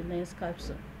injure the lens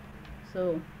capsule.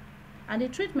 So, and the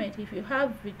treatment, if you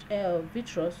have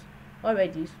vitreous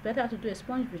already, it's better to do a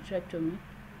sponge vitrectomy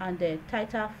and a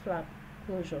tighter flap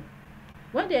closure.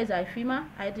 When there is hyphema,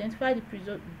 identify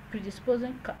the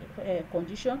predisposing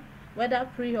condition, whether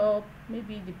pre-op,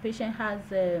 maybe the patient has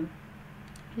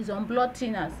is on blood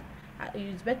thinners.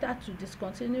 It's better to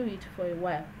discontinue it for a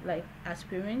while, like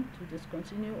aspirin to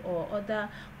discontinue, or other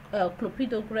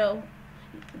clopidogrel.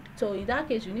 So in that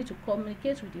case, you need to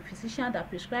communicate with the physician that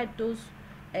prescribed those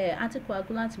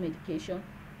anticoagulant medication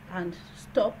and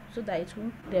stop, so that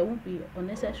there won't be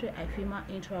unnecessary hyphema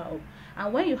intra-op.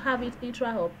 And when you have it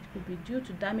intra-op, it could be due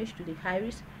to damage to the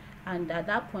iris, and at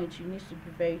that point you need to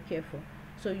be very careful.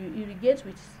 So you irrigate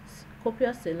with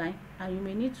copious saline, and you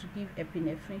may need to give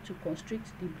epinephrine to constrict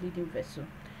the bleeding vessel.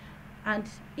 And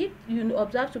if you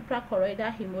observe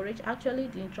suprachoroidal hemorrhage, actually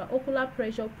the intraocular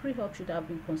pressure pre-op should have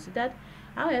been considered.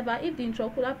 However, if the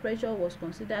intraocular pressure was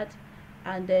considered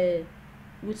and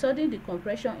with sudden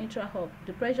decompression intra-op,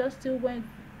 the pressure still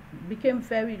became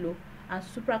very low, and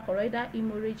suprachoroidal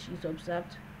hemorrhage is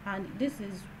observed, and this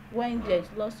is when there is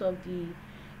loss of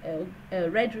the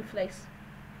red reflex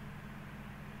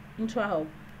intra-op.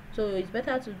 So it's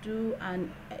better to do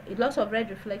a loss of red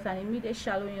reflex and immediate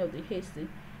shallowing of the hasty.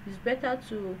 It's better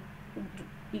to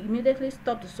immediately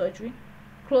stop the surgery,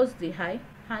 close the eye,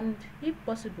 and if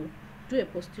possible, do a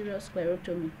posterior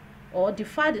sclerotomy, or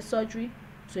defer the surgery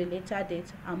to a later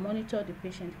date and monitor the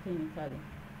patient clinically.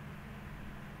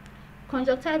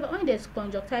 Conjunctiva, when there's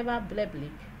conjunctival bleb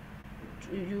leak,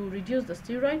 you reduce the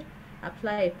steroid,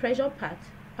 apply a pressure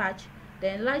patch,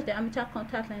 the enlarged diameter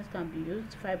contact lens can be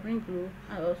used, fibrin glue,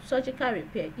 or surgical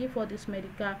repair if all this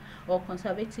medical or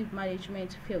conservative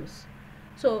management fails.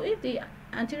 So if the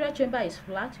anterior chamber is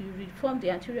flat, you reform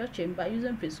the anterior chamber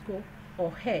using visco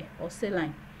or hair or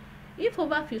saline. If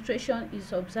overfiltration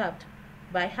is observed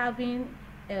by having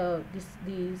the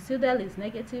CDL is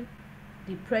negative,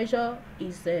 the pressure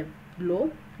is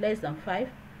low, less than 5,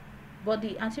 but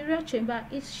the anterior chamber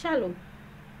is shallow,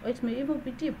 or it may even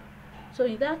be deep. So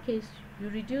in that case, you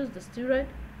reduce the steroid,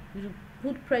 you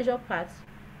put pressure pads,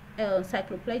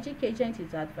 cycloplegic agent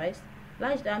is advised,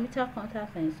 large diameter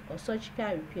contact lens, or surgical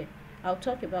repair. I'll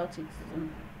talk about it soon.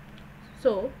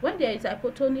 So when there is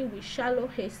hypotony with shallow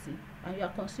hasty and you are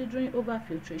considering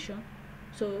overfiltration,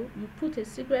 so you put a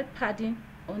cigarette padding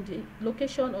on the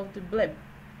location of the bleb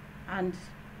and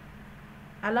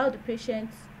allow the patient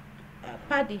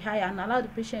pad the eye and allow the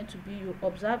patient to be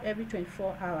observed every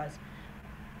 24 hours.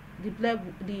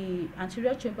 The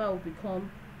anterior chamber will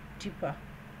become deeper.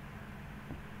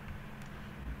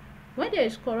 When there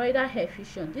is choroidal hair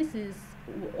fission, this is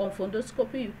on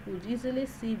fundoscopy you could easily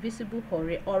see visible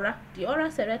aura. The aura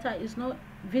serrata is not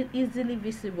easily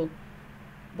visible,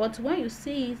 but when you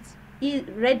see it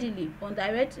readily on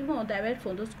direct, even on direct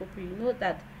fundoscopy, you know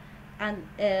that, and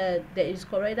there is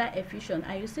choroidal effusion,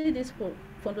 and you see this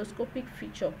fundoscopic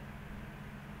feature,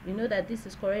 you know that this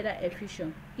is choroidal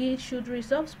effusion. It should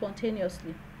resolve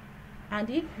spontaneously, and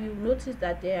if you notice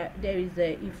that there is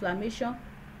inflammation,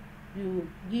 you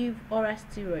give oral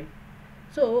steroid.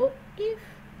 So if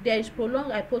there is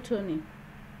prolonged hypotony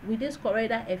with this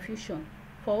choroidal effusion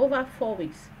for over 4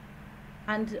 weeks,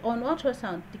 and on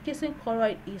ultrasound the kissing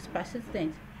choroid is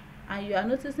persistent, and you are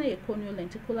noticing a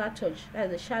conio-lenticular touch, that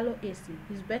is a shallow AC,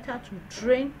 it's better to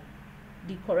drain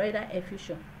the choroidal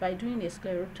effusion by doing a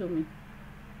sclerotomy.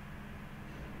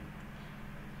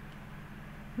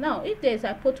 Now, if there is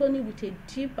hypotony with a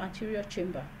deep anterior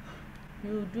chamber,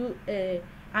 you do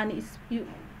and it's you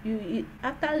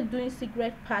after doing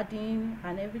cigarette padding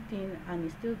and everything, and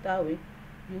it's still that way,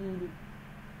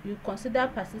 you consider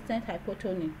persistent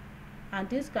hypotony, and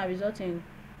this can result in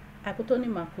hypotony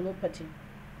maculopathy.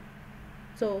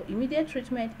 So immediate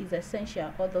treatment is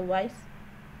essential, otherwise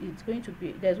there's going to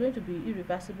be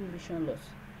irreversible vision loss.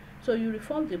 So you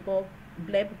reform the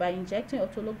bleb by injecting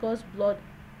autologous blood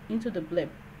into the bleb.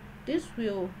 This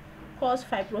will cause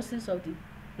fibrosis of the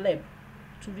bleb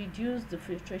to reduce the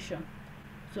filtration.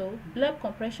 So bleb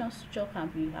compression suture can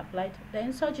be applied.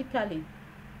 Then surgically,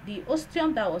 the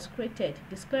ostium that was created,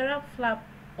 the scleral flap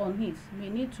on it may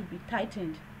need to be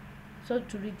tightened, so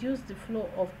to reduce the flow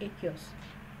of aqueous.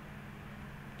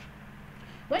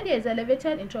 When there is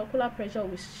elevated intraocular pressure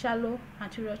with shallow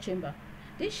anterior chamber,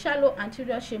 this shallow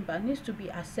anterior chamber needs to be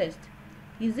assessed.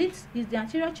 Is the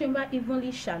anterior chamber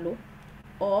evenly shallow,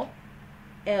 or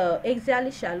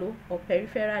axially shallow, or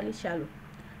peripherally shallow?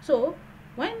 So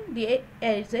when there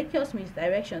is aqueous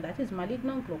misdirection, that is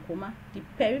malignant glaucoma, the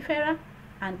peripheral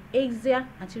and axial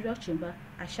anterior chamber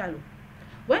are shallow.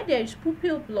 When there is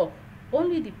pupil block,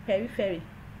 only the periphery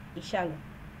is shallow.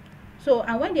 So,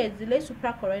 and when there is delayed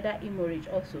suprachoroidal hemorrhage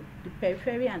also, the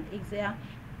periphery and axial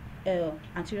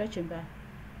anterior chamber,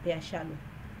 they are shallow.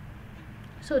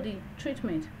 So the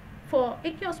treatment for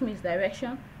aqueous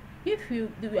misdirection, if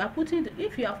you have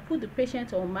put the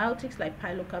patient on myotics like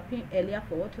pilocarpine earlier,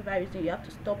 for whatever reason you have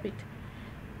to stop it,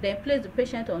 then place the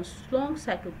patient on strong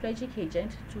cycloplegic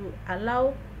agent to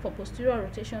allow for posterior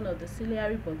rotation of the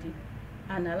ciliary body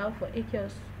and allow for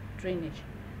aqueous drainage.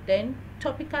 Then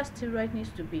topical steroid needs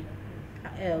to be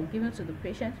given to the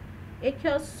patient.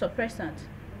 Aqueous suppressant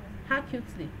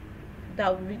acutely that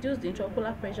will reduce the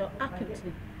intraocular pressure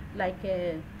acutely, like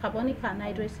carbonic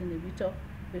anhydrase inhibitor,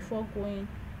 before going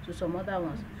to some other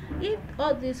ones. If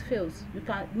all this fails,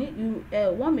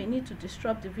 one may need to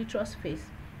disrupt the vitreous phase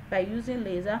by using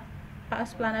laser,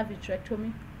 pars plana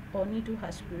vitrectomy, or needle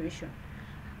aspiration.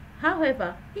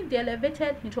 However, if the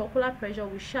elevated intraocular pressure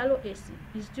with shallow AC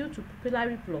is due to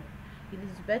pupillary block, it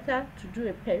is better to do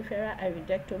a peripheral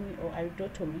iridectomy or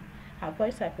iridotomy,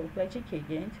 avoid cycloplegic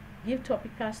agent, give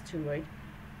topical steroid,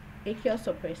 aqueous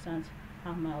suppressant,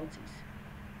 and myotics.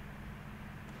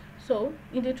 So,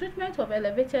 in the treatment of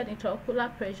elevated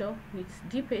intraocular pressure with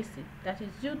deep AC that is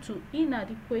due to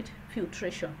inadequate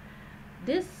filtration,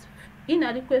 this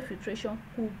inadequate filtration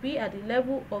could be at the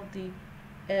level of the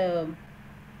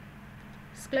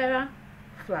scleral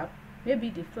flap. Maybe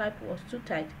the flap was too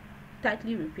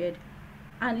tightly repaired,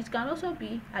 and it can also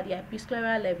be at the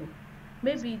episcleral level.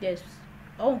 Maybe there's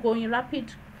ongoing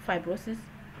rapid fibrosis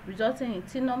resulting in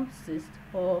tinum cyst,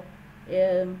 or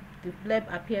the bleb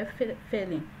appear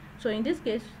failing. So in this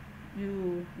case,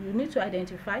 you need to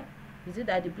identify, is it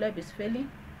that the bleb is failing,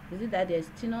 is it that there's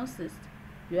tinum cyst?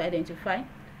 You identify.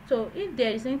 So if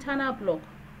there is internal block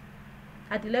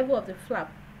at the level of the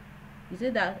flap, is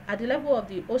it that at the level of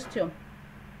the ostium,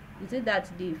 is it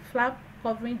that the flap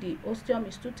covering the ostium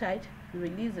is too tight, you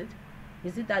release it?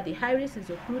 Is it that the iris is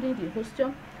occluding the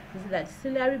ostium? Is it that the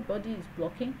ciliary body is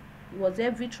blocking? Was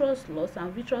there vitreous loss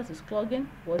and vitreous is clogging?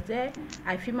 Was there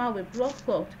hyphema with blood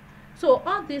clogged? So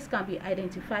all this can be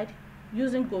identified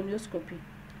using gonioscopy.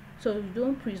 So you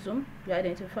don't presume, you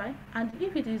identify. And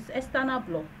if it is external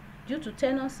block due to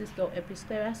tenon cyst or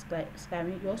episcleral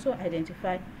scarring, you also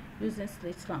identify using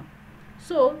slit lamp.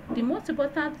 So the most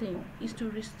important thing is to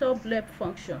restore bleb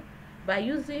function by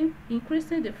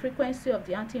increasing the frequency of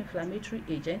the anti-inflammatory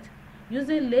agent,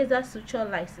 using laser suture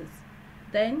lysis.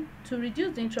 Then, to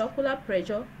reduce the intraocular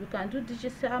pressure, you can do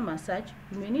digital massage.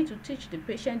 You may need to teach the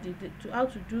patient how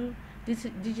to do this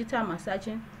digital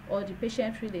massaging, or the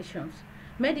patient relations.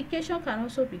 Medication can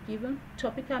also be given,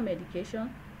 topical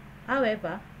medication.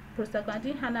 However,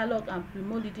 prostaglandin analog and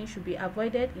primoladin should be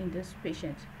avoided in this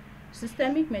patient.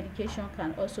 Systemic medication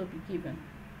can also be given.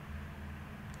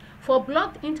 For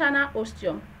blocked internal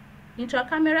ostium,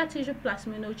 intracameral tissue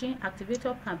plasminogen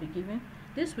activator can be given.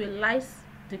 This will lyse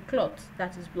the clot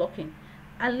that is blocking.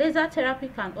 And laser therapy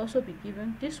can also be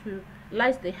given. This will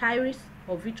lyse the iris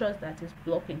or vitreous that is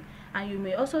blocking. And you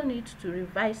may also need to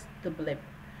revise the bleb.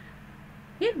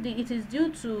 If it is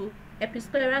due to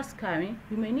episcleral scarring,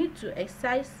 you may need to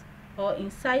excise or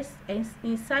incise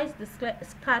the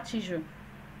scar tissue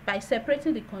by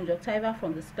separating the conjunctiva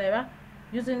from the sclera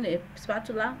using a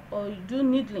spatula, or you do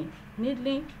needling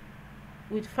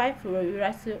with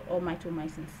 5-fluorouracil or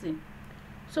mitomycin C.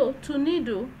 So to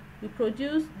needle, we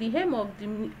produce, the aim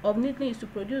of needling is to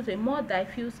produce a more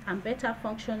diffuse and better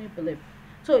functioning bleb.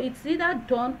 So it's either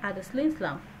done at the sling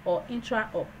slam or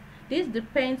intra-op. This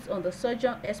depends on the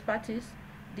surgeon expertise,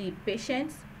 the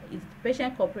patient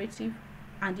cooperative,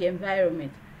 and the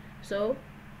environment. So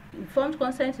informed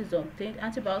consent is obtained.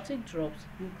 Antibiotic drops,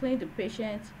 you clean the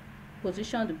patient,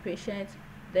 position the patient,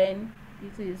 then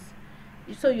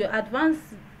so you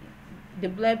advance the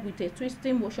bleb with a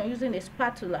twisting motion using a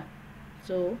spatula.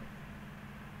 So,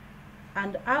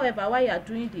 and however, while you are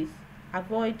doing this,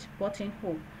 avoid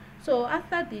buttonhole. So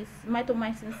after this,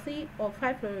 mitomycin C or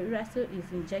 5-fluorouracil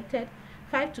is injected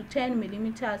 5 to 10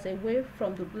 millimeters away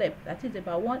from the bleb, that is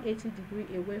about 180 degrees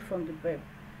away from the bleb.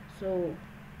 So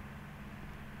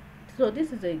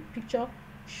this is a picture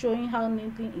showing how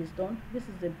needling is done. This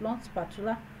is a blunt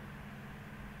spatula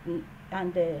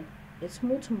and a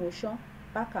smooth motion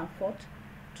back and forth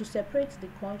to separate the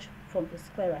conch from the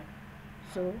sclera.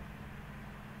 So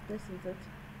this is it.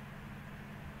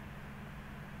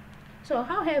 So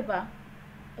however,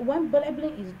 when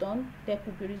blebling is done, there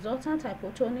could be resultant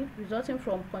hypotony resulting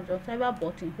from conjunctival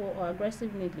buttonhole or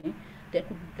aggressive needling. There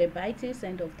could be phlebitis,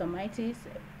 endophthalmitis.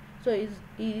 So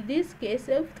in this case,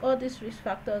 if all these risk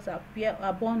factors are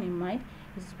borne in mind,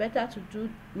 it's better to do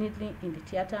needling in the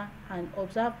theater and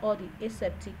observe all the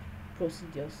aseptic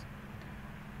procedures.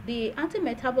 The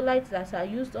antimetabolites that are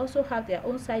used also have their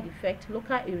own side effect: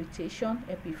 local irritation,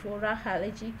 epiphora,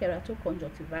 allergy,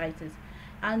 keratoconjunctivitis.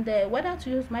 And whether to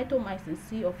use mitomycin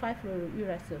C or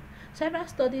 5-fluorouracil, several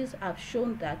studies have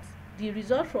shown that the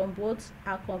results from both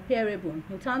are comparable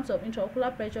in terms of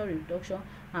intraocular pressure reduction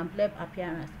and bleb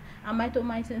appearance. And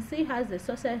mitomycin C has a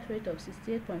success rate of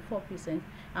 68.4%,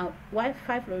 and while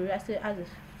 5-fluorouracil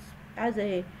has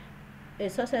a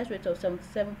success rate of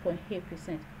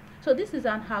 77.8%. So this is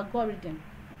an algorithm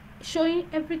showing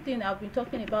everything I've been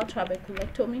talking about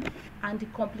trabeculectomy and the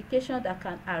complications that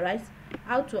can arise,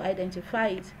 how to identify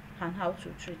it, and how to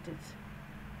treat it.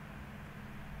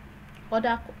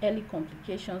 Other early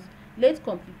complications, late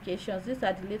complications. These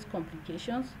are the late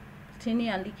complications: thinning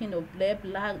and leaking of bleb,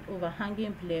 lagged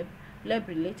overhanging bleb,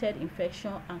 bleb-related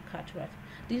infection, and cataract.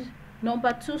 This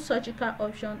number 2 surgical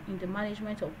option in the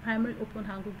management of primary open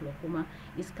angle glaucoma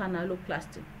is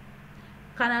canaloplasty.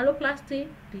 Canaloplasty,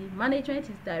 the management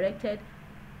is directed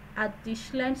at the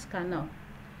Schlemm's canal.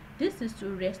 This is to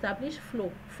reestablish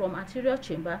flow from anterior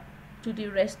chamber to the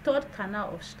restored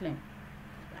canal of Schlemm.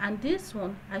 And this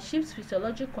one achieves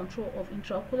physiologic control of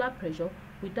intraocular pressure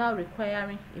without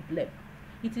requiring a bleb.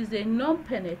 It is a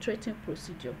non-penetrating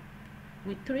procedure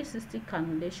with 360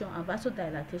 cannulation and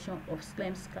vasodilatation of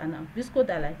Schlemm's canal,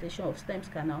 viscodilatation of Schlemm's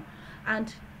canal,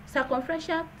 and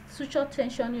circumferential suture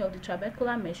tensioning of the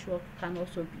trabecular meshwork can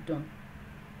also be done.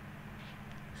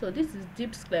 So this is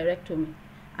deep sclerectomy.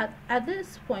 At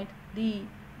this point,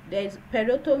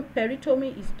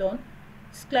 peritomy is done,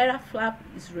 sclera flap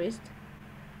is raised,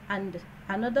 and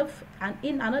another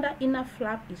inner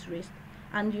flap is raised,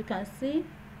 and you can see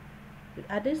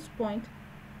at this point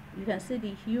you can see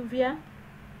the uvea.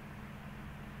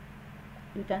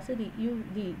 You can see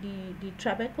the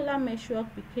trabecular meshwork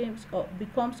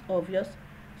becomes obvious.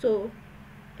 So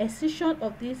excision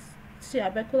of this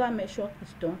trabecular meshwork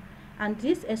is done, and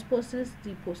this exposes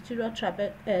the posterior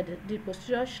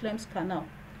Schlemm's canal.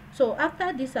 So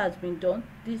after this has been done,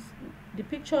 the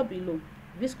picture below,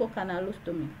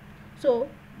 viscocanalostomy. So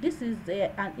this is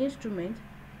an instrument,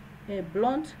 a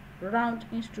blunt round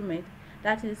instrument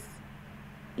that is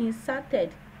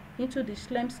inserted into the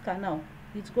Schlemm's canal.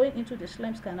 It's going into the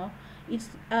Schlemm's canal. It's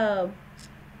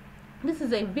this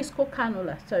is a visco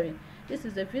cannula. This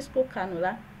is a visco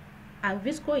cannula, and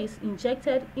visco is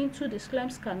injected into the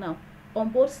Schlemm's canal on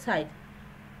both sides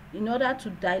in order to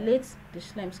dilate the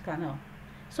Schlemm's canal.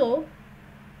 So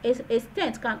a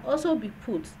stent can also be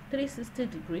put 360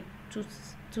 degree to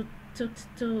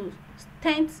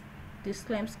stent the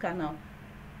Schlemm's canal.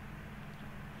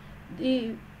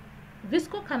 The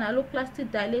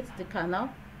viscocanaloplasty dilates the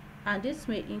canal, and this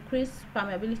may increase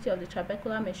permeability of the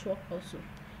trabecular meshwork also.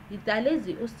 it dilates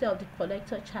the ostia of the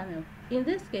collector channel. In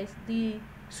this case, the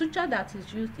suture that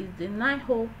is used is the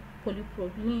 9-hole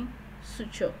polypropylene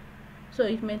suture. So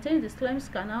it maintains the Schlemm's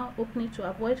canal opening to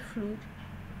avoid fluid,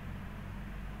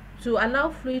 to allow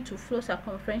fluid to flow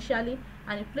circumferentially,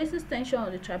 and it places tension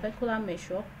on the trabecular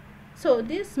measure. So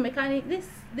this mechanic,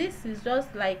 this is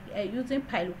just like using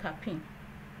pilocarpine.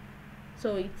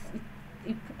 So it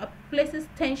places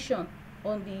tension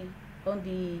on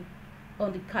the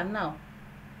canal.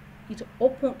 It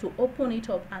open it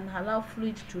up and allow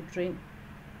fluid to drain.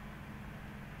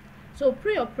 So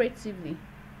preoperatively,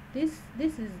 this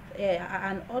is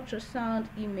an ultrasound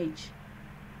image.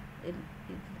 It's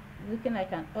looking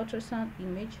like an ultrasound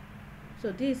image.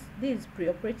 So this is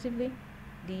preoperatively.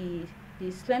 The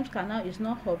Schlemm's canal is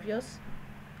not obvious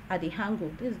at the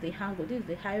angle. This is the angle. This is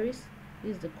the iris.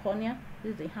 This is the cornea.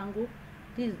 This is the angle.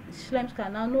 This is Schlemm's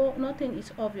canal. Nothing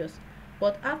is obvious.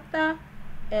 But after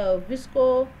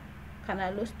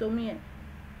viscocanalostomy,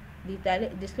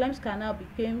 the Schlemm's canal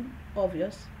became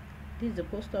obvious. This is the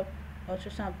post-op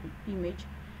ultrasound image,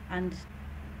 and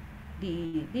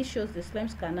this shows the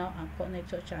Schlemm's canal and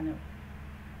connector channel.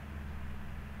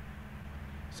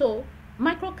 So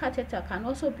microcatheter can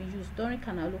also be used during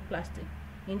canaloplasty.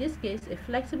 In this case, a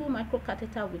flexible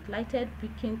microcatheter with lighted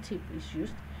beacon tip is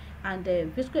used, and the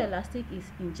viscoelastic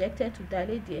is injected to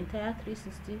dilate the entire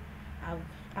 360.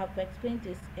 I've explained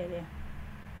this earlier.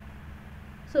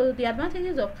 So the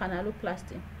advantages of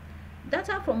canaloplasty.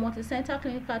 Data from multicenter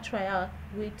clinical trial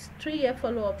with 3-year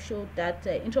follow-up showed that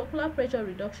intraocular pressure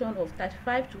reduction of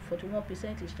 35 to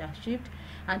 41% is achieved,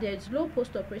 and there is low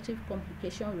post-operative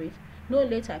complication rate, no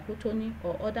late hypotony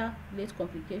or other late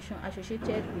complication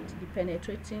associated with the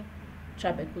penetrating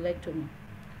trabeculectomy.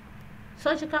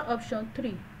 Surgical option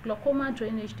 3, glaucoma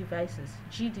drainage devices,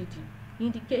 GDD.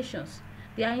 Indications.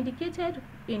 They are indicated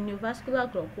in neovascular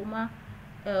glaucoma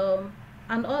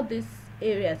and all these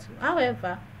areas.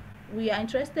 However, we are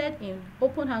interested in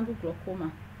open angle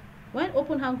glaucoma. When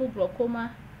open angle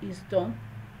glaucoma is done,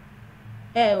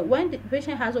 when the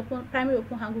patient has primary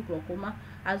open angle glaucoma,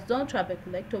 has done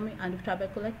trabeculectomy, and if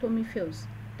trabeculectomy fails,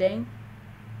 then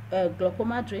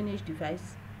glaucoma drainage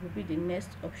device will be the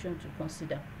next option to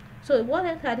consider. So what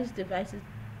are these devices?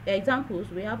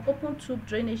 Examples: we have open tube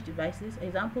drainage devices.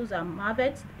 Examples are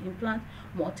Marvet implant,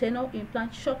 Morteno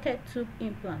implant, Shocket tube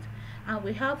implant. And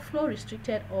we have flow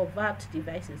restricted or valved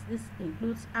devices. This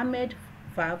includes Ahmed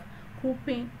valve,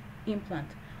 Kupin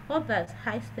implant. Others: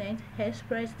 high stent,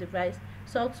 express device,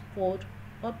 Salt Gold,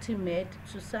 Optimed,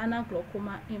 Susana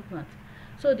glaucoma implant.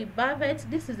 So the Barvet,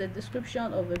 this is a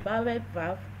description of a Barvet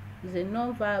valve. Is a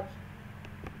non-valve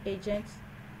agent.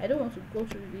 I don't want to go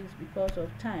through this because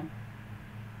of time.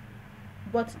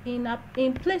 But in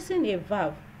placing a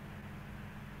valve,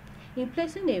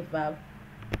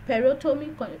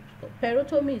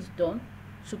 periotomy is done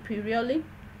superiorly.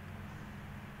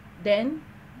 Then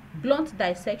blunt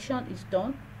dissection is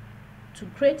done to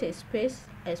create a space,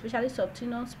 especially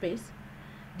subtenon space.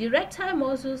 The rectal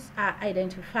muscles are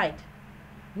identified.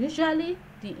 Usually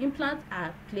the implants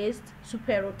are placed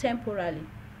superotemporally.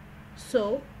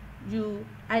 So you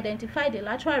identify the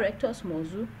lateral rectus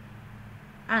muscle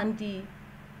and the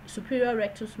superior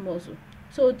rectus muscle.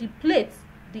 So the plate,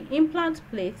 the implant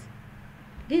plate,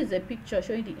 this is a picture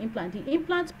showing the implant. The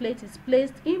implant plate is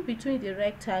placed in between the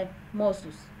rectal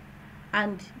muscles,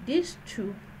 and this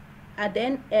tube, and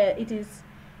then it is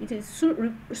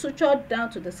sutured down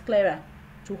to the sclera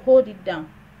to hold it down.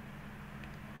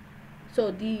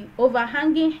 So the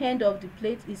overhanging end of the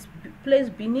plate is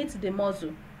placed beneath the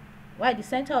muzzle, while the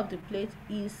center of the plate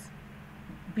is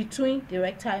between the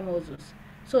rectal muscles.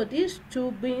 So this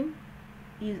tubing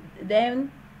is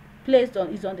then placed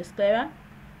on the sclera,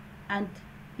 and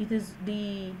it is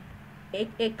a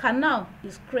canal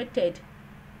is created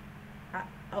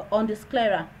on the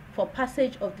sclera for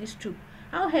passage of this tube.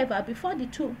 However, before the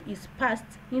tube is passed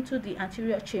into the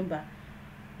anterior chamber,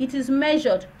 it is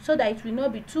measured so that it will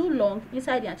not be too long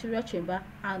inside the anterior chamber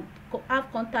and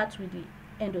have contact with the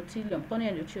endothelium,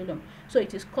 corneal endothelium. So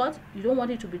it is cut. You don't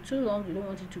want it to be too long, you don't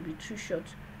want it to be too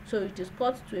short. So it is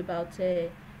cut to about between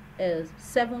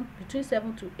 7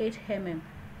 to 8 mm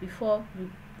before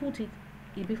you put it,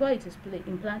 before it is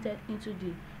implanted into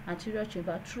the anterior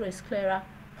chamber through a scleral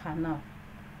canal.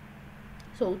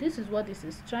 So this is what this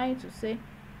is trying to say.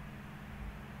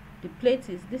 The plate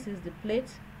is, this is the plate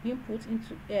being put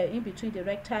into in between the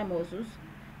rectal muscles.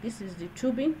 This is the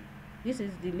tubing, this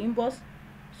is the limbus.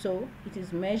 So it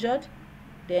is measured,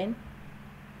 then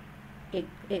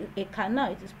a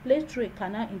canal, it is placed through a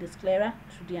canal in the sclera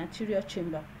to the anterior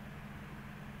chamber.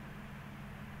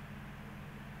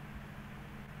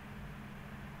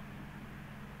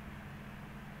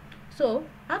 So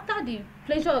after the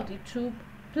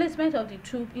placement of the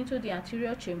tube into the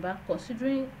anterior chamber,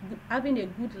 considering having a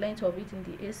good length of it in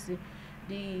the AC,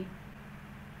 the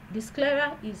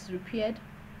sclera is repaired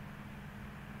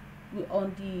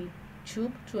on the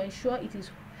tube to ensure it is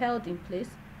held in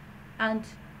place, and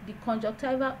the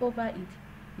conjunctiva over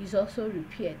it is also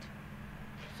repaired.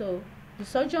 So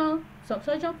some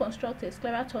surgeon construct a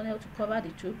scleral tunnel to cover the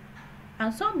tube,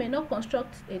 and some may not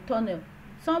construct a tunnel.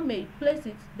 Some may place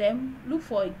it, then look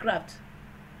for a graft,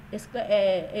 a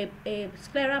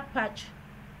scleral patch.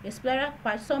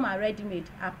 Some are ready-made,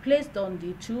 are placed on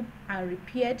the tube and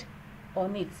repaired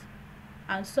on it.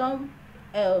 And some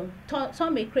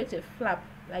may create a flap,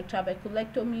 like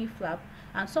trabeculectomy flap,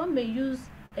 and some may use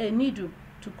a needle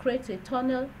to create a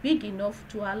tunnel big enough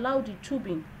to allow the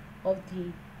tubing of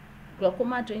the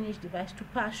glaucoma drainage device to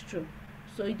pass through.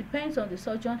 So it depends on the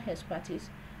surgeon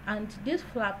expertise, and this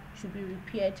flap should be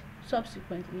repaired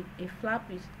subsequently.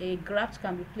 A graft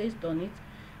can be placed on it,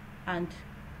 and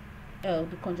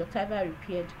the conjunctiva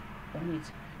repaired on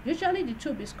it. Usually the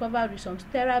tube is covered with some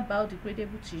sterile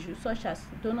biodegradable tissue such as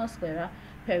donor sclera,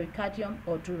 pericardium,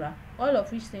 or dura, all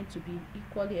of which seem to be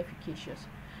equally efficacious.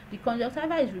 The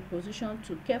conjunctiva is repositioned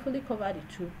to carefully cover the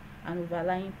tube and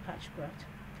overlying patch graft.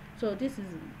 So this is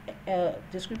a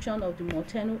description of the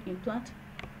Morteno implant.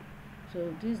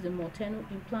 So this is the Morteno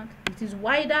implant. It is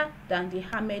wider than the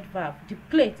hammered valve. The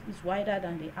plate is wider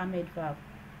than the hammered valve.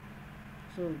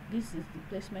 So this is the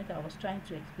placement I was trying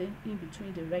to explain in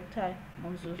between the recti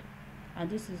muscle, and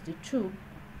this is the tube.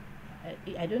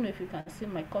 I don't know if you can see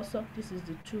my cursor. This is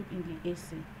the tube in the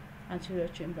AC, anterior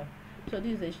chamber. So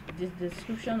this is the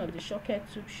description of the Shocket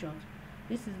tube shunt.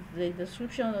 This is the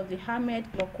description of the hammered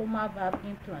glaucoma valve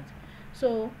implant.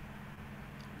 So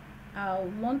I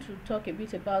want to talk a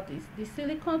bit about this. The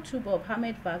silicone tube of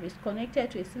hammered valve is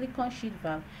connected to a silicone sheath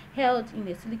valve held in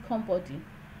a silicone body,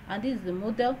 and this is the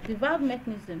model. The valve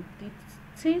mechanism, the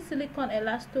thin silicone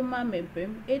elastomer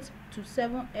membrane 8 to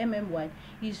 7 mm wide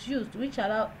is used, which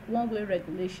allow one-way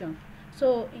regulation.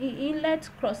 So inlet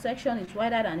cross-section is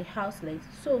wider than the house length,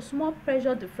 so small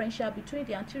pressure differential between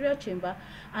the anterior chamber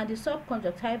and the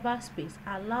subconjunctival space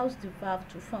allows the valve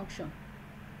to function.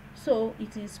 So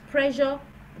it is pressure.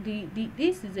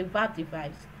 This is a valve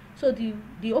device, so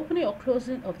the opening or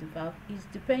closing of the valve is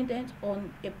dependent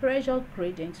on a pressure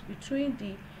gradient between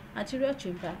the anterior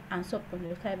chamber and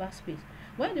subconjunctival space.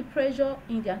 When the pressure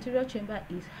in the anterior chamber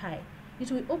is high, it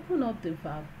will open up the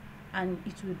valve and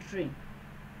it will drain.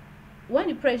 When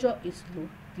the pressure is low,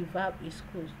 the valve is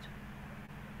closed.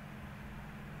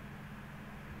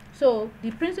 So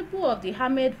the principle of the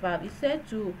hammered valve is said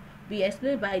to be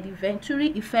explained by the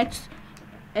Venturi effect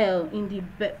in the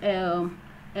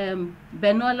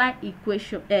Bernoulli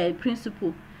equation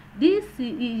principle. This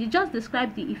just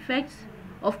describes the effects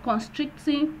of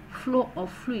constricting flow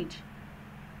of fluid.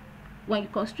 When you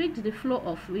constrict the flow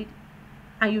of fluid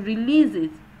and you release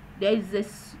it, there is a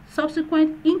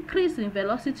subsequent increase in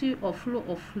velocity of flow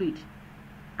of fluid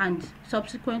and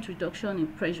subsequent reduction in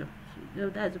pressure. So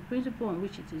that's the principle on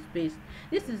which it is based.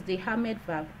 This is the hammered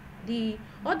valve. The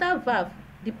other valve,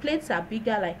 the plates are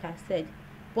bigger, like I said,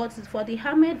 but for the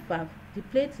hammered valve, the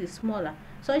plate is smaller,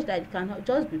 such that it can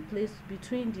just be placed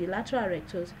between the lateral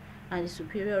rectus and the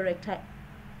superior recti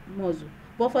muscle.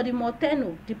 But for the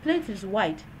Morteno, the plate is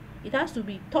wide. It has to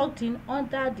be tucked in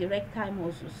under the recti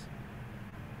muscles.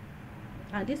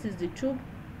 And this is the tube.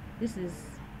 This is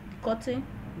the cutting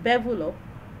bevel up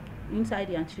inside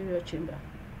the anterior chamber.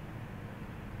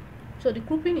 So the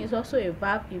grouping is also a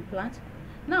valve implant.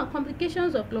 Now,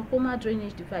 complications of glaucoma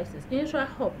drainage devices.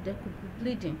 Intra-op, there could be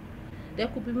bleeding. There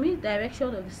could be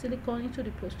misdirection of the silicone into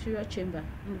the posterior chamber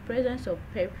in the presence of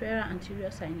peripheral anterior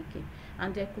Atinuike,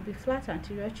 and there could be flat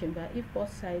anterior chamber if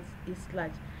both sides is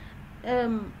large.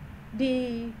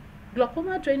 The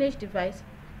glaucoma drainage device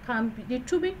the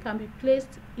tubing can be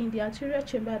placed in the anterior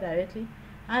chamber directly,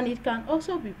 and it can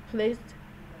also be placed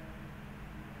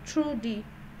through the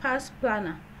pars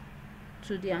plana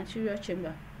to the anterior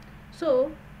chamber.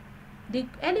 So the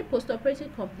early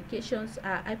postoperative complications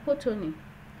are hypotony,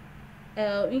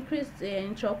 increased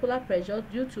intraocular pressure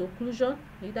due to occlusion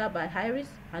either by iris,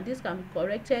 and this can be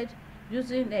corrected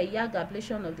using a YAG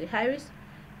ablation of the iris,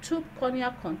 tube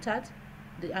corneal contact,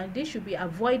 and this should be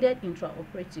avoided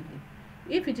intraoperatively.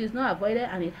 If it is not avoided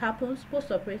and it happens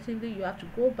postoperatively, you have to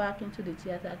go back into the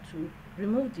theater to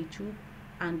remove the tube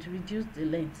and reduce the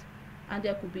length, and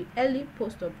there could be early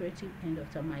postoperative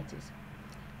endophthalmitis.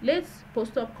 Late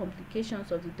post-op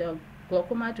complications of the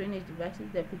glaucoma drainage devices,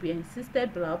 there could be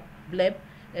encysted bleb,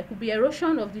 there could be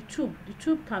erosion of the tube. The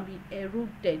tube can be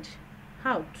eroded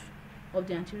out of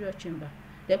the anterior chamber.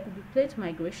 There could be plate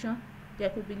migration, there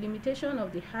could be limitation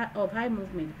of high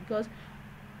movement because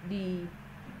the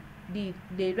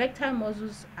rectal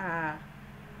muscles are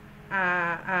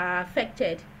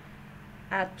affected,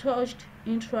 are touched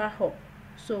intra-op.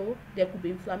 So there could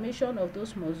be inflammation of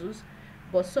those muscles,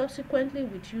 but subsequently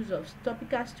with use of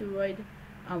topical steroid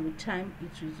and with time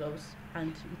it resolves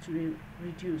and it will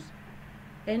reduce.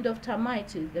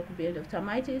 Endophthalmitis, there could be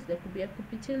endophthalmitis, there could be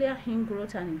epithelial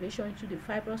ingrowth and invasion into the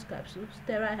fibrous capsule,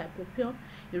 sterile hypopyon,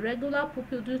 irregular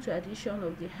pupil due to addition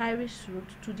of the iris root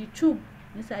to the tube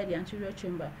inside the anterior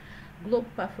chamber, globe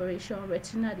perforation,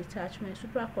 retinal detachment,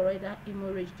 suprachoroidal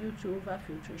hemorrhage due to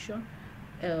overfiltration,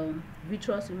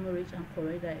 vitreous hemorrhage and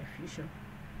choroidal effusion.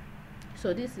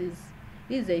 So this is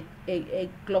a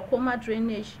glaucoma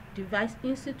drainage device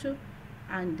in situ,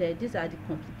 and these are the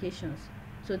complications.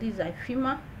 So this is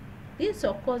iphema. This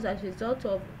occurs as a result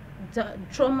of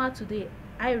trauma to the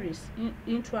iris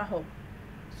intra-op.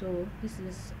 So this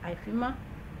is iphema,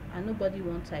 and nobody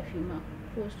wants iphema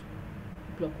post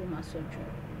glaucoma surgery.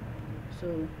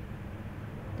 So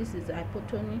this is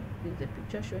hypotony. This is a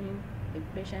picture showing a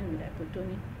patient with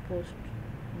hypotony post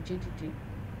GDD.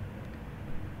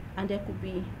 And there could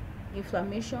be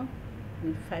inflammation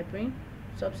with fibrin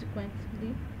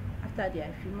subsequently after the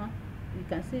iphema. You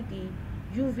can see the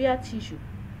uveal tissue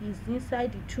is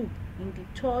inside the tube in the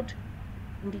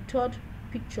third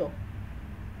picture.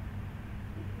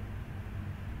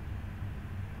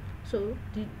 So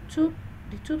the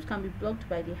tubes can be blocked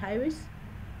by the iris,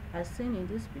 as seen in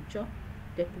this picture.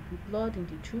 There could be blood in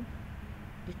the tube.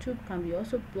 The tube can be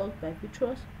also blocked by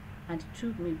vitreous, and the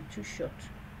tube may be too short.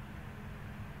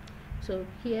 So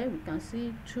here we can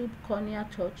see tube cornea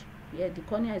touch. Here the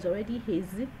cornea is already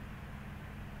hazy.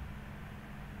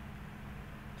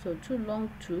 So too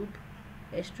long tube,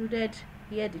 extruded.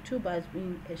 Here the tube has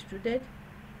been extruded.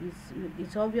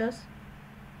 It's obvious,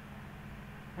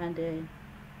 and it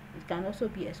can also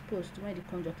be exposed when the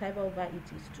conjunctiva over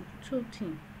it is too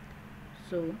thin.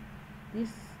 So the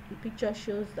picture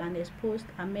shows an exposed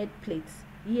Ahmed plate.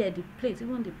 Here the plate,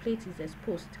 even the plate is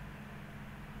exposed.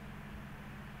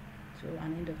 So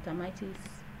an endophthalmitis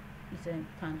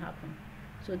can happen.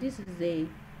 So this is a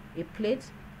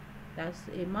plate. That's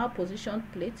a malpositioned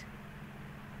plate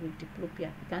with diplopia.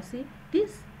 You can see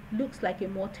this looks like a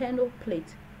Morteno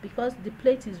plate because the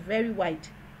plate is very wide.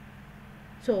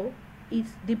 So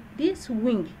this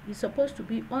wing is supposed to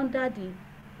be under the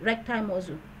rectal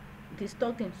muscle. It is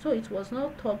tucked in. So it was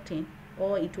not tucked in,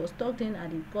 or it was tucked in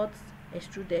and it got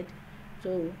extruded.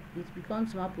 So it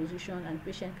becomes malpositioned and the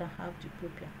patient can have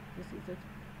diplopia. This is it.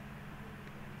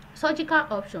 Surgical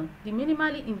option, the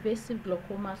minimally invasive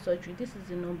glaucoma surgery. This is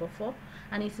the number 4,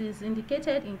 and it is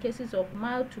indicated in cases of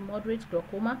mild to moderate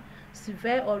glaucoma,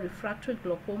 severe or refractory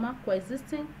glaucoma,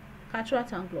 coexisting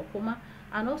cataract and glaucoma,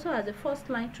 and also as a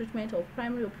first-line treatment of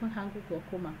primary open angle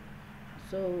glaucoma.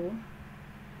 So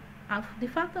the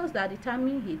factors that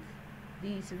determine it,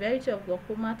 the severity of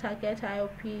glaucoma, target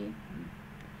IOP.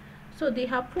 So the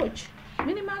approach,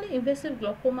 minimally invasive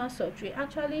glaucoma surgery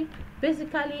actually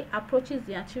basically approaches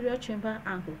the anterior chamber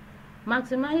angle,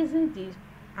 maximizing the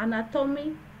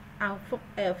anatomy and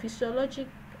physiologic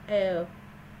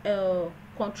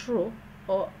control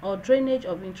or drainage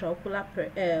of intraocular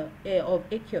of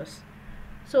aqueous.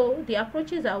 So the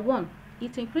approaches are: 1,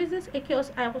 it increases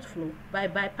aqueous outflow by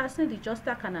bypassing the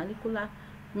justa canalicular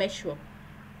meshwork,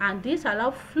 and this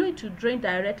allows fluid to drain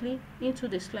directly into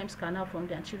the Schlemm's canal from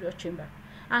the anterior chamber.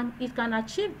 And it can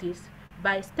achieve this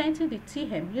by stenting the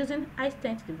TM using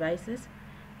iStent devices,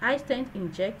 iStent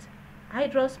inject,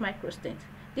 hydros microstent.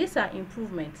 These are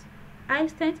improvements.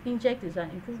 iStent inject is an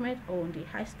improvement on the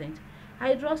iStent.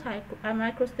 Hydros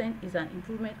microstent is an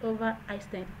improvement over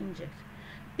iStent inject.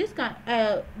 This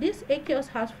aqueous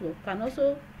outflow can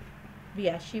also be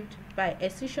achieved by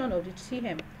excision of the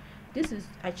TM. This is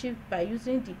achieved by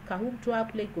using the Kahook dual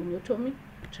plate goniotomy,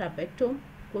 trabectomy,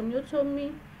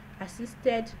 goniotomy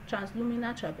assisted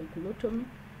transluminal trabeculotomy,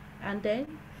 and then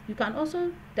you can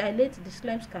also dilate the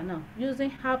Schlemm's canal using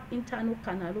HAP internal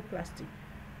canaloplasty.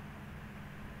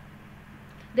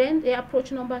 Then the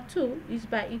approach number 2 is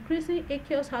by increasing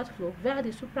aqueous outflow via the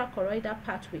suprachoroidal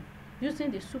pathway using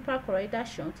the suprachoroidal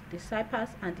shunt, the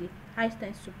CYPAS, and the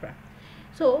iStent supra.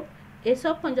 So a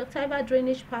subconjunctival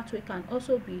drainage pathway can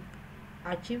also be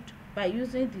achieved by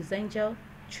using the Zengel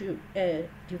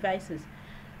devices.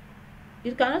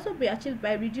 It can also be achieved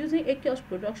by reducing aqueous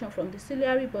production from the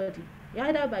ciliary body,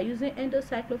 either by using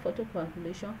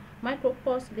endocyclophotocoagulation,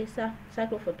 micropulse laser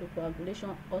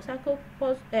cyclophotocoagulation, or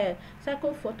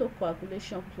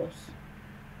cyclophotocoagulation plus.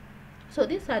 So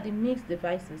these are the mixed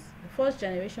devices. The first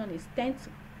generation is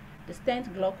the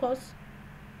stent Glaucos,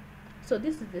 So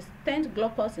this is the stent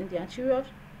glaucus in the anterior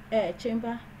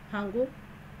chamber angle,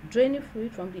 draining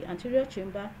fluid from the anterior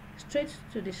chamber straight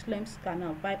to the Schlemm's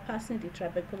canal, bypassing the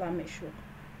trabecular meshwork.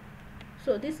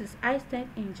 So this is iStent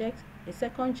inject, a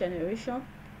second generation,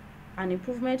 an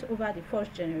improvement over the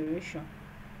first generation.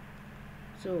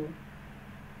 So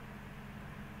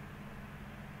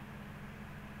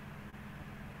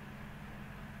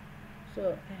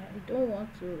I don't want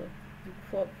to,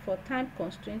 for time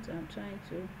constraints, I'm trying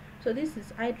to. So this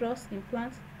is hydrous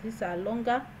implants. These are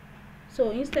longer. So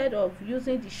instead of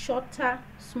using the shorter,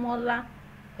 smaller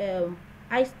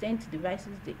iStent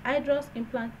devices, the hydrous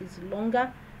implant is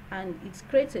longer, and it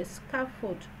creates a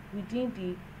scaffold within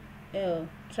the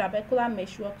trabecular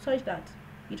meshwork such that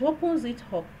it opens it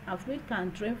up and fluid can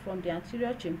drain from the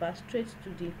anterior chamber straight to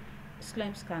the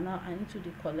Schlemm's canal and into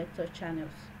the collector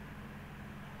channels.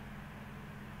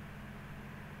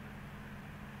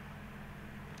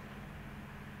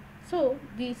 So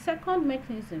the second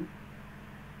mechanism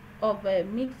of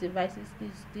mixed devices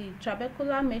is the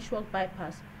trabecular meshwork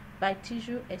bypass by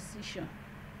tissue excision.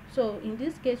 So in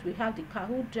this case, we have the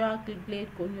Kahoot dual blade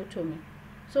goniotomy.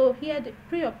 So here the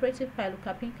preoperative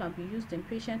pilocarpine can be used in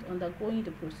patients undergoing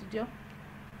the procedure,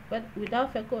 but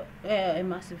without fecal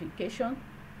emulsification,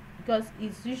 because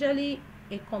it's usually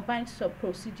a combined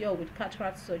sub-procedure with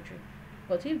cataract surgery.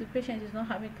 But if the patient is not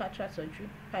having cataract surgery,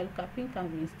 pilocarpine can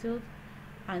be instilled,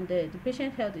 and the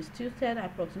patient head is tilted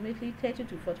approximately 30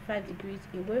 to 45 degrees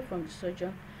away from the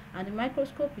surgeon, and the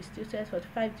microscope is tilted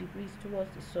 45 degrees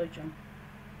towards the surgeon.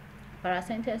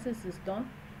 Paracentesis is done.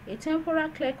 A temporal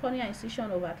clear corneal incision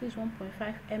of at least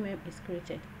 1.5 mm is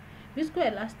created.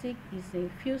 Viscoelastic is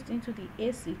infused into the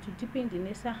AC to deepen the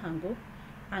nasal angle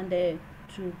and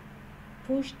to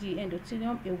push the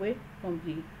endothelium away from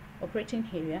the operating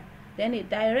area. Then a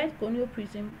direct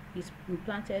gonioprism is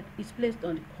placed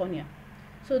on the cornea.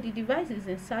 So the device is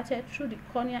inserted through the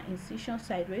corneal incision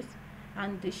sideways,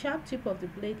 and the sharp tip of the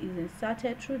blade is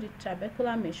inserted through the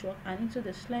trabecular meshwork and into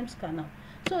the Schlemm's canal.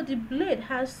 So the blade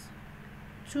has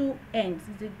two ends.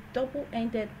 It's a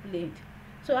double-ended blade.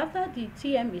 So after the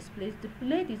TM is placed, the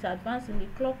blade is advanced in a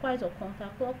clockwise or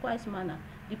counterclockwise manner,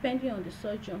 depending on the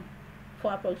surgeon,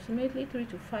 for approximately 3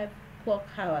 to 5 clock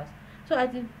hours. So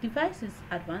as the device is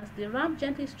advanced, the ramp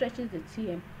gently stretches the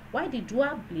TM, while the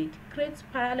dual blade creates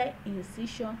parallel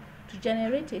incision to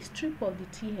generate a strip of the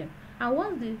TM. And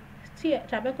once the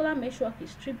trabecular meshwork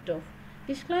is stripped off,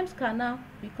 the Schlemm's canal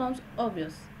becomes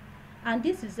obvious, and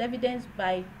this is evidenced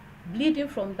by bleeding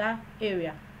from that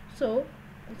area. So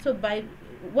by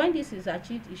when this is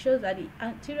achieved, it shows that the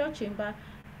anterior chamber,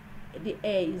 the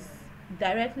air is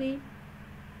directly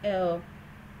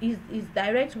is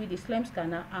direct with the Schlemm's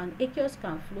canal, and aqueous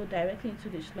can flow directly into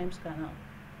the Schlemm's canal.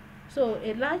 So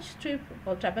a large strip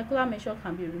of trabecular meshwork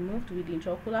can be removed with the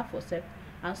intraocular forceps,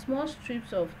 and small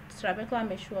strips of trabecular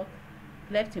meshwork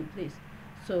left in place.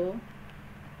 So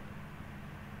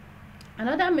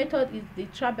another method is the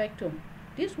trabectome.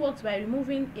 This works by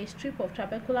removing a strip of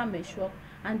trabecular meshwork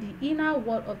and the inner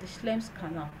wall of the Schlemm's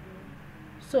canal.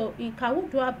 So in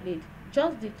Kahoot dual blade,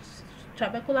 just the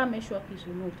trabecular meshwork is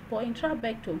removed, but in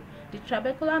trabectome, the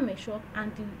trabecular meshwork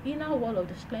and the inner wall of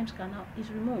the Schlemm's canal is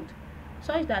removed,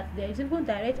 such that there is even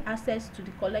direct access to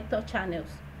the collector channels.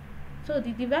 So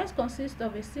the device consists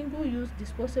of a single-use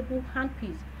disposable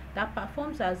handpiece that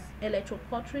performs as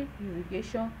electrocautery,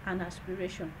 irrigation, and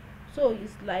aspiration. So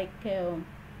it's like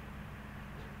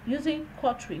using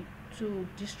cautery to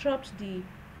disrupt the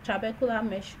trabecular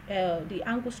mesh, the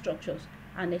angle structures,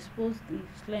 and expose the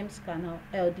Schlemm's canal,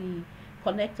 the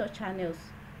connector channels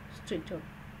straight up.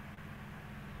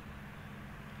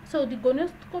 So the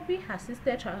gonioscopy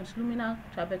assisted transluminal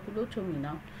trabeculotomy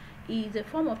now is a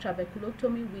form of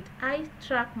trabeculotomy with eye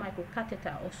tract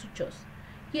microcatheter or sutures.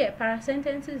 Here,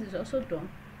 paracentesis is also done,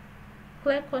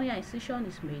 clear corneal incision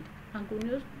is made, and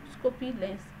gonioscopy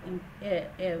lens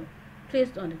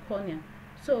placed on the cornea.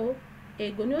 So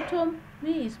a goniotomy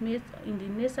is made in the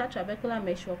nasal trabecular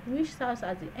meshwork, which serves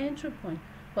as the entry point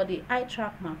for the eye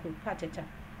tract microcatheter,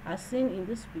 as seen in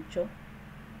this picture.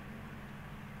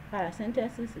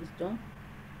 Paracentesis is done,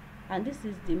 and this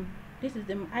is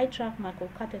the eye tract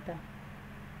microcatheter.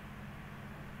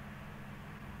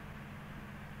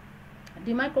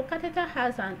 The microcatheter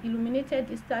has an illuminated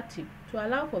distal tip to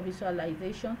allow for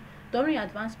visualization during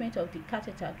advancement of the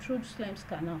catheter through the Schlemm's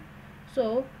canal.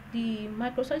 So the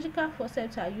microsurgical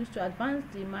forceps are used to advance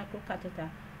the microcatheter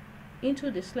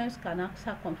into the Schlemm's canal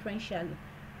circumferentially.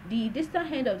 The distal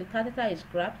end of the catheter is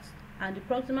grabbed, and the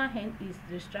proximal end is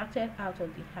retracted out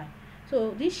of the eye.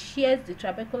 So this shears the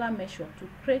trabecular meshwork to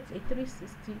create a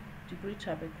 360-degree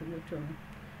trabeculotomy.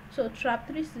 So trap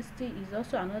 360 is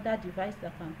also another device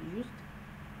that can be used.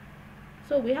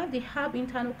 So we have the HAB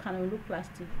internal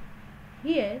canaloplasty.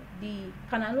 Here the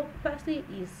canaloplasty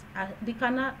is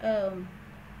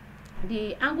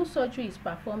the angle surgery is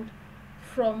performed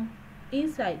from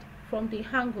inside, from the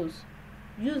angles,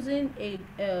 using a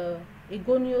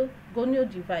gonio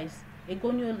device, a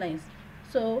gonio lens.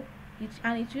 So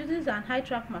it uses an high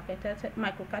track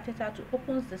microcatheter to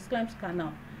open the Schlemm's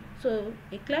canal. So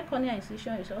a clear corneal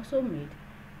incision is also made.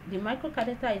 The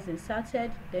microcatheter is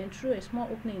inserted then through a small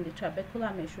opening in the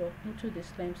trabecular measure into the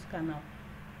Schlemm's canal.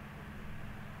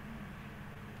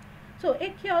 So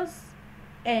aqueous,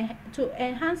 to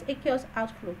enhance aqueous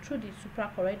outflow through the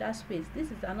suprachoroidal space, this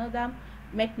is another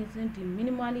mechanism the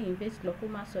minimally invasive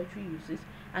glaucoma surgery uses,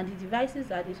 and the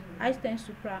devices are the high-stent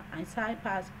supra and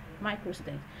side-pass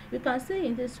microstent. You can see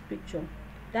in this picture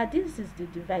that this is the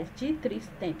device G3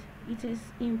 stent. It is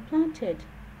implanted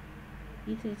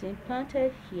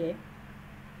here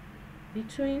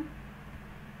between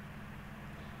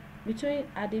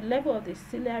at the level of the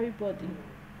ciliary body.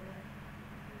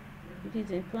 It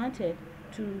is implanted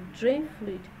to drain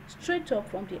fluid straight up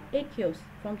from the aqueous,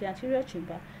 from the anterior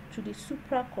chamber to the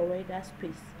suprachoroidal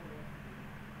space.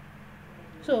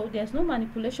 So there's no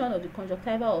manipulation of the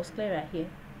conjunctiva or sclera here.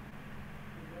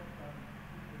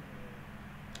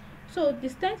 So the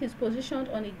stent is positioned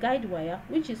on a guide wire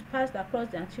which is passed across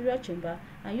the anterior chamber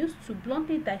and used to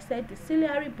bluntly dissect the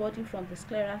ciliary body from the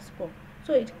scleral spur.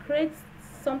 So it creates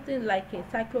something like a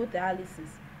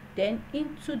cyclodialysis, then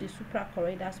into the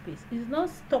suprachoroidal space. It's not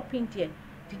stopping there.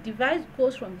 The device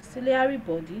goes from the ciliary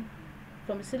body,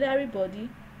 and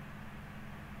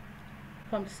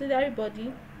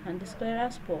the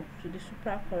scleral spur to the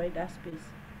suprachoroidal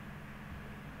space.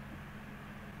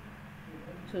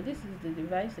 So this is the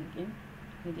device again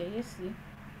in the AC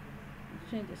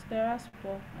between the scleral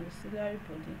spur and the ciliary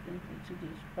body into the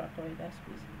suprachoroidal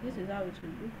space. This is how it will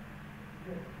look.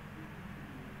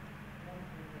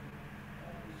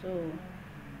 So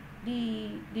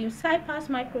the side-pass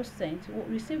microstent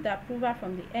received approval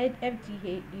from the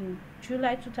FDA in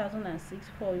July 2006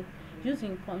 for use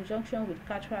in conjunction with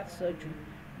cataract surgery,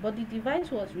 but the device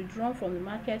was withdrawn from the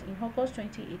market in August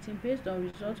 2018 based on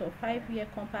results of 5-year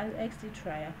COMPASS XT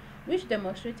trial, which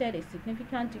demonstrated a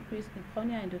significant decrease in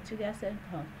corneal endothelial cell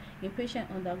count in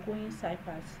patients undergoing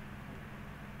side-pass.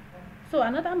 So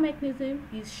another mechanism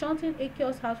is shunting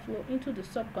aqueous outflow into the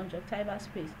subconjunctival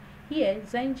space. Here,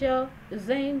 Zen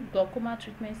glaucoma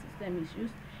treatment system is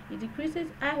used. It decreases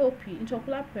IOP,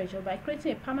 intraocular pressure, by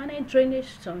creating a permanent drainage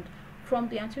shunt from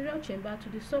the anterior chamber to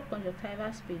the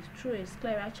subconjunctival space through a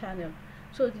scleral channel.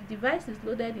 So the device is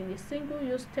loaded in a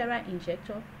single-use sterile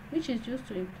injector, which is used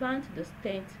to implant the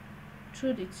stent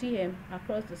through the TM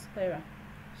across the sclera.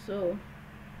 So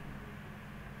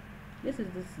this is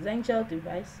the Zengel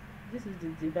device. This is the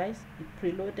device. It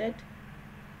preloaded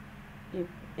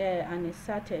and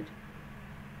inserted.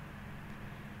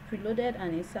 Preloaded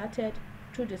and inserted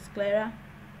through the sclera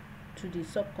to the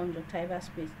subconjunctival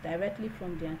space directly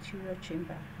from the anterior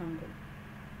chamber angle.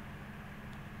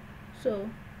 So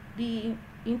the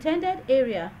intended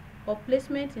area of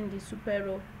placement in the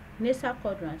supero-nasal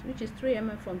quadrant, which is 3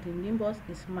 mm from the nimbus,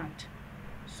 is marked.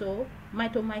 So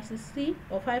mitomycin C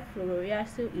or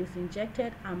 5-fluorouracil is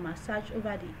injected and massaged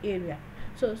over the area.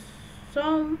 So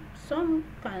some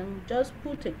can just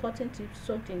put a cotton tip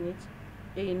soaked in it,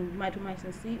 in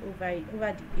mitomycin C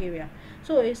over the area.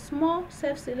 So a small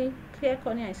self-sealing clear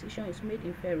corneal incision is made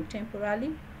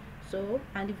inferotemporally. So,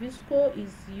 and the visco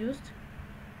is used.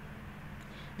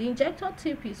 The injector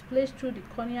tip is placed through the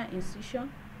corneal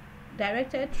incision,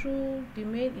 directed through the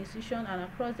main incision and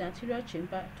across the anterior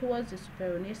chamber towards the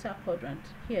superonasal quadrant.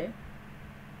 Here,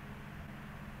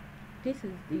 this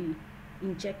is the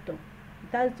injector.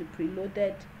 That's the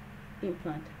preloaded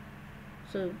implant.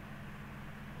 So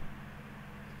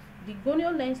the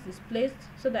gonio lens is placed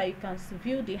so that you can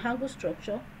view the angle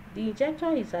structure. The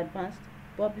injector is advanced,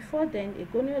 but before then a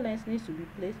gonio lens needs to be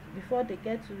placed before they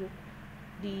get to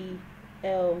the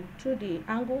through the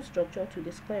angle structure to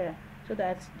the sclera, so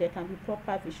that there can be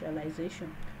proper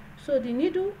visualization. So the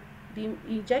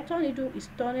injector needle is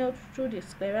tunneled through the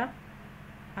sclera,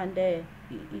 and it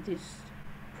is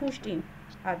pushed in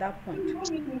at that point.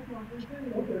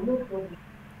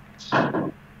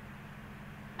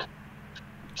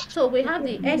 So we have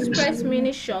the express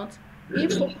mini shunt,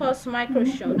 in-focus micro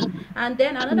shunt, and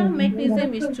then another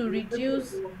mechanism is to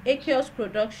reduce aqueous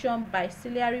production by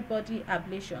ciliary body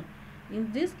ablation. In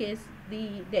this case,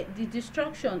 the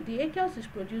destruction, the aqueous is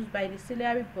produced by the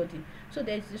ciliary body, so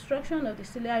there is destruction of the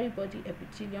ciliary body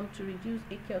epithelium to reduce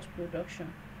aqueous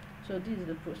production. So this is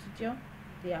the procedure.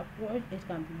 The approach, it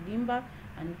can be limber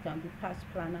and it can be past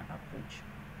planar approach.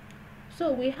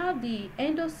 So we have the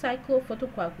endocyclo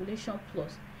photocoagulation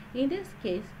plus. In this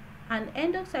case, an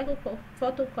endocyclo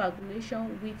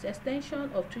photocoagulation with extension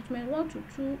of treatment 1 to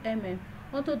 2 mm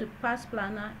onto the pars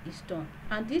plana is done,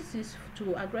 and this is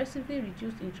to aggressively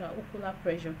reduce intraocular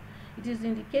pressure. It is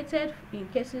indicated in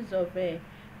cases of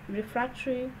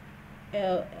refractory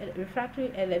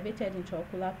elevated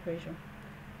intraocular pressure.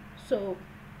 So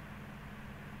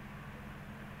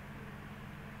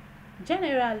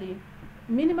generally,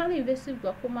 minimally invasive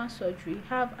glaucoma surgery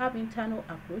have ab internal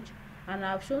approach and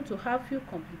have shown to have few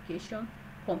complications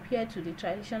compared to the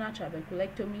traditional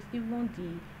trabeculectomies, even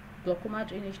the glaucoma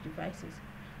drainage devices.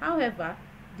 However,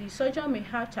 the surgeon may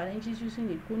have challenges using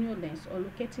a gonio lens or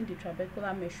locating the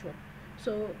trabecular meshwork.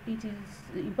 So it is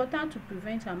important to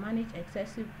prevent and manage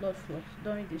excessive blood flow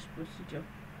during this procedure.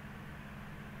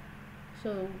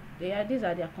 So these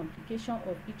are their complications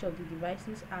of each of the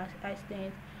devices, eye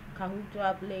stent,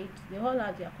 caroidal blades. They all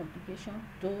have their complications,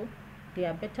 though they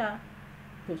are better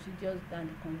procedures than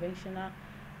the conventional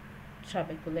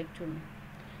trabeculectomy.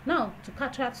 Now to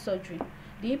cataract surgery.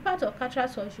 The impact of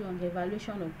cataract surgery on the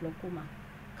evaluation of glaucoma.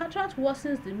 Cataract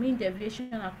worsens the mean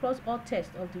deviation across all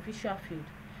tests of the visual field,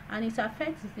 and it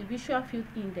affects the visual field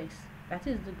index, that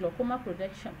is the glaucoma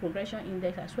progression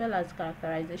index, as well as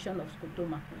characterization of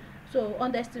scotoma. So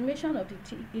underestimation of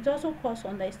it also causes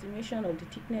underestimation of the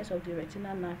thickness of the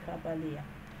retinal nerve fiber layer.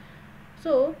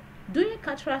 So doing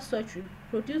cataract surgery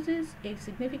produces a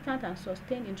significant and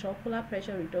sustained intraocular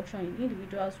pressure reduction in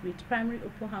individuals with primary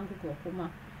open angle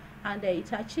glaucoma, and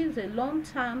it achieves a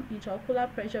long-term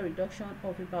intraocular pressure reduction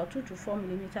of about 2 to 4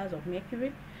 millimeters of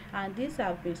mercury, and these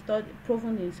have been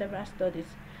proven in several studies.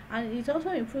 And it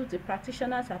also improves the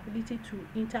practitioner's ability to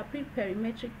interpret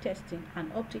perimetric testing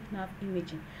and optic nerve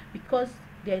imaging, because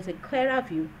there is a clearer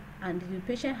view and the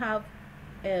patient have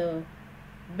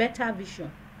better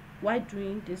vision while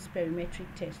doing this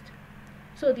perimetric test.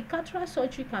 So the cataract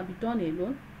surgery can be done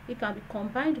alone. It can be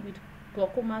combined with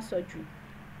glaucoma surgery,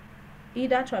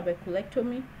 either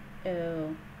trabeculectomy,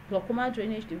 glaucoma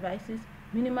drainage devices,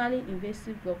 minimally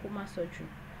invasive glaucoma surgery.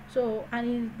 So,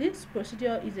 and this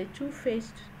procedure is a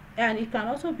two-phased, and it can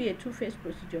also be a two-phase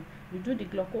procedure. You do the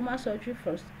glaucoma surgery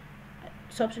first,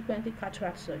 subsequently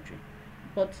cataract surgery.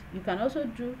 But you can also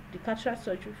do the cataract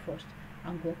surgery first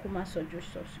and glaucoma surgery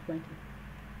subsequently.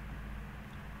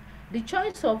 The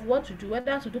choice of what to do,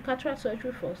 whether to do cataract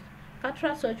surgery first,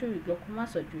 cataract surgery with glaucoma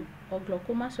surgery, or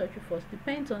glaucoma surgery first,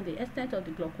 depends on the extent of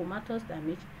the glaucomatous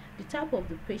damage, the type of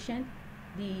the patient,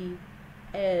 the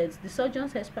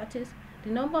surgeon's expertise, the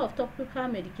number of topical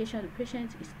medication the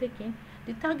patient is taking,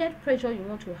 the target pressure you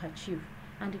want to achieve,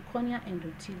 and the corneal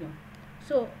endothelium.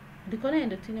 So the corneal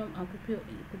endothelium and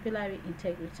pupillary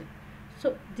integrity.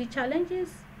 So the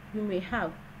challenges you may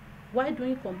have while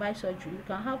doing combined surgery: you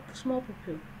can have small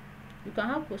pupil, you can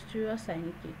have posterior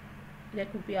Atinuike, there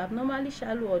could be abnormally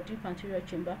shallow or deep anterior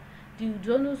chamber, the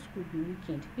zonus could be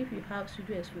weakened if you have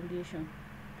pseudo exfoliation.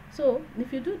 So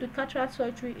if you do the cataract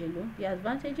surgery alone, the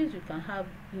advantages you can have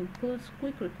includes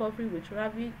quick recovery with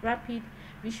rapid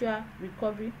visual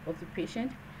recovery of the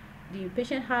patient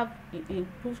have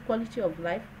improved quality of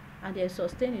life, and there is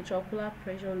sustained intraocular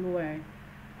pressure lowering.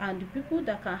 And the people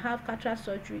that can have cataract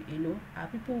surgery alone are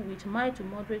people with mild to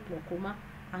moderate glaucoma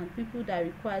and people that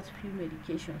requires few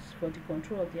medications for the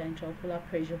control of their intraocular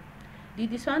pressure. The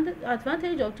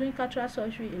disadvantage of doing cataract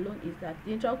surgery alone is that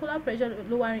the intraocular pressure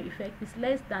lowering effect is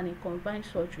less than in combined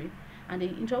surgery, and the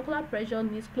intraocular pressure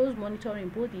needs close monitoring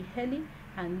both the early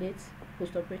and late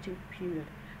postoperative period.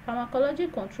 Pharmacology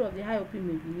control of the IOP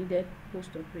may be needed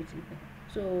postoperatively.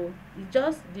 So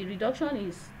the reduction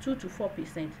is 2 to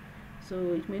 4%.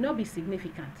 So it may not be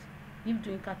significant if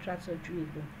doing cataract surgery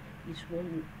alone is what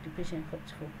the patient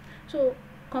opts for. So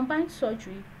combined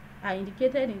surgery are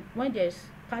indicated when there is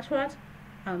cataract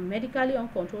and medically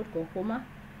uncontrolled glaucoma,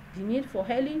 the need for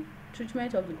early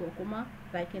treatment of the glaucoma,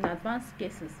 like in advanced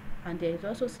cases, and there is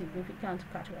also significant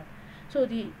cataract. So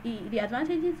the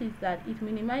advantages is that it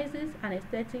minimizes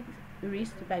anesthetic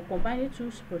risk by combining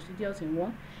two procedures in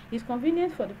one. It's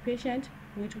convenient for the patient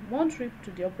with one trip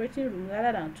to the operating room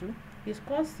rather than two. It's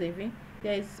cost saving.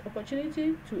 There is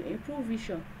opportunity to improve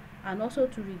vision and also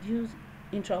to reduce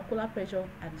intraocular pressure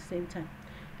at the same time.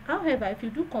 However, if you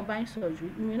do combined surgery,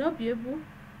 you may not be able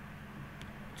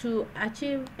to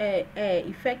achieve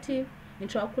effective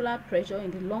intraocular pressure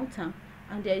in the long term,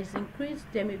 and there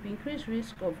may be increased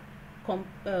risk of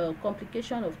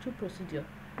complication of two procedures.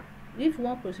 If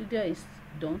one procedure is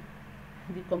done,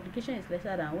 the complication is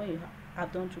lesser than when you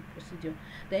have done two procedures.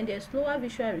 Then there's slower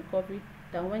visual recovery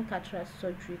than when cataract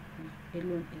surgery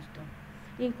alone is done.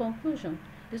 In conclusion,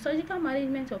 the surgical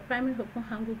management of primary open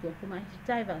angle glaucoma is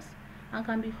diverse and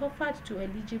can be offered to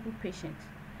eligible patients.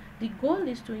 The goal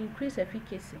is to increase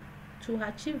efficacy, to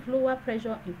achieve lower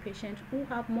pressure in patients who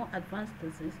have more advanced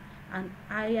disease and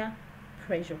higher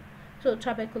pressure. So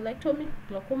trabeculectomy,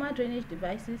 glaucoma drainage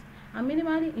devices, and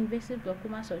minimally invasive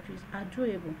glaucoma surgeries are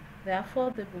doable, they are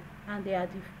affordable, and they are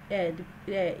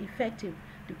effective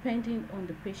depending on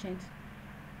the patient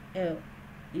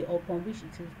upon which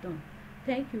it is done.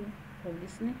 Thank you for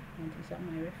listening, and these are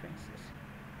my references.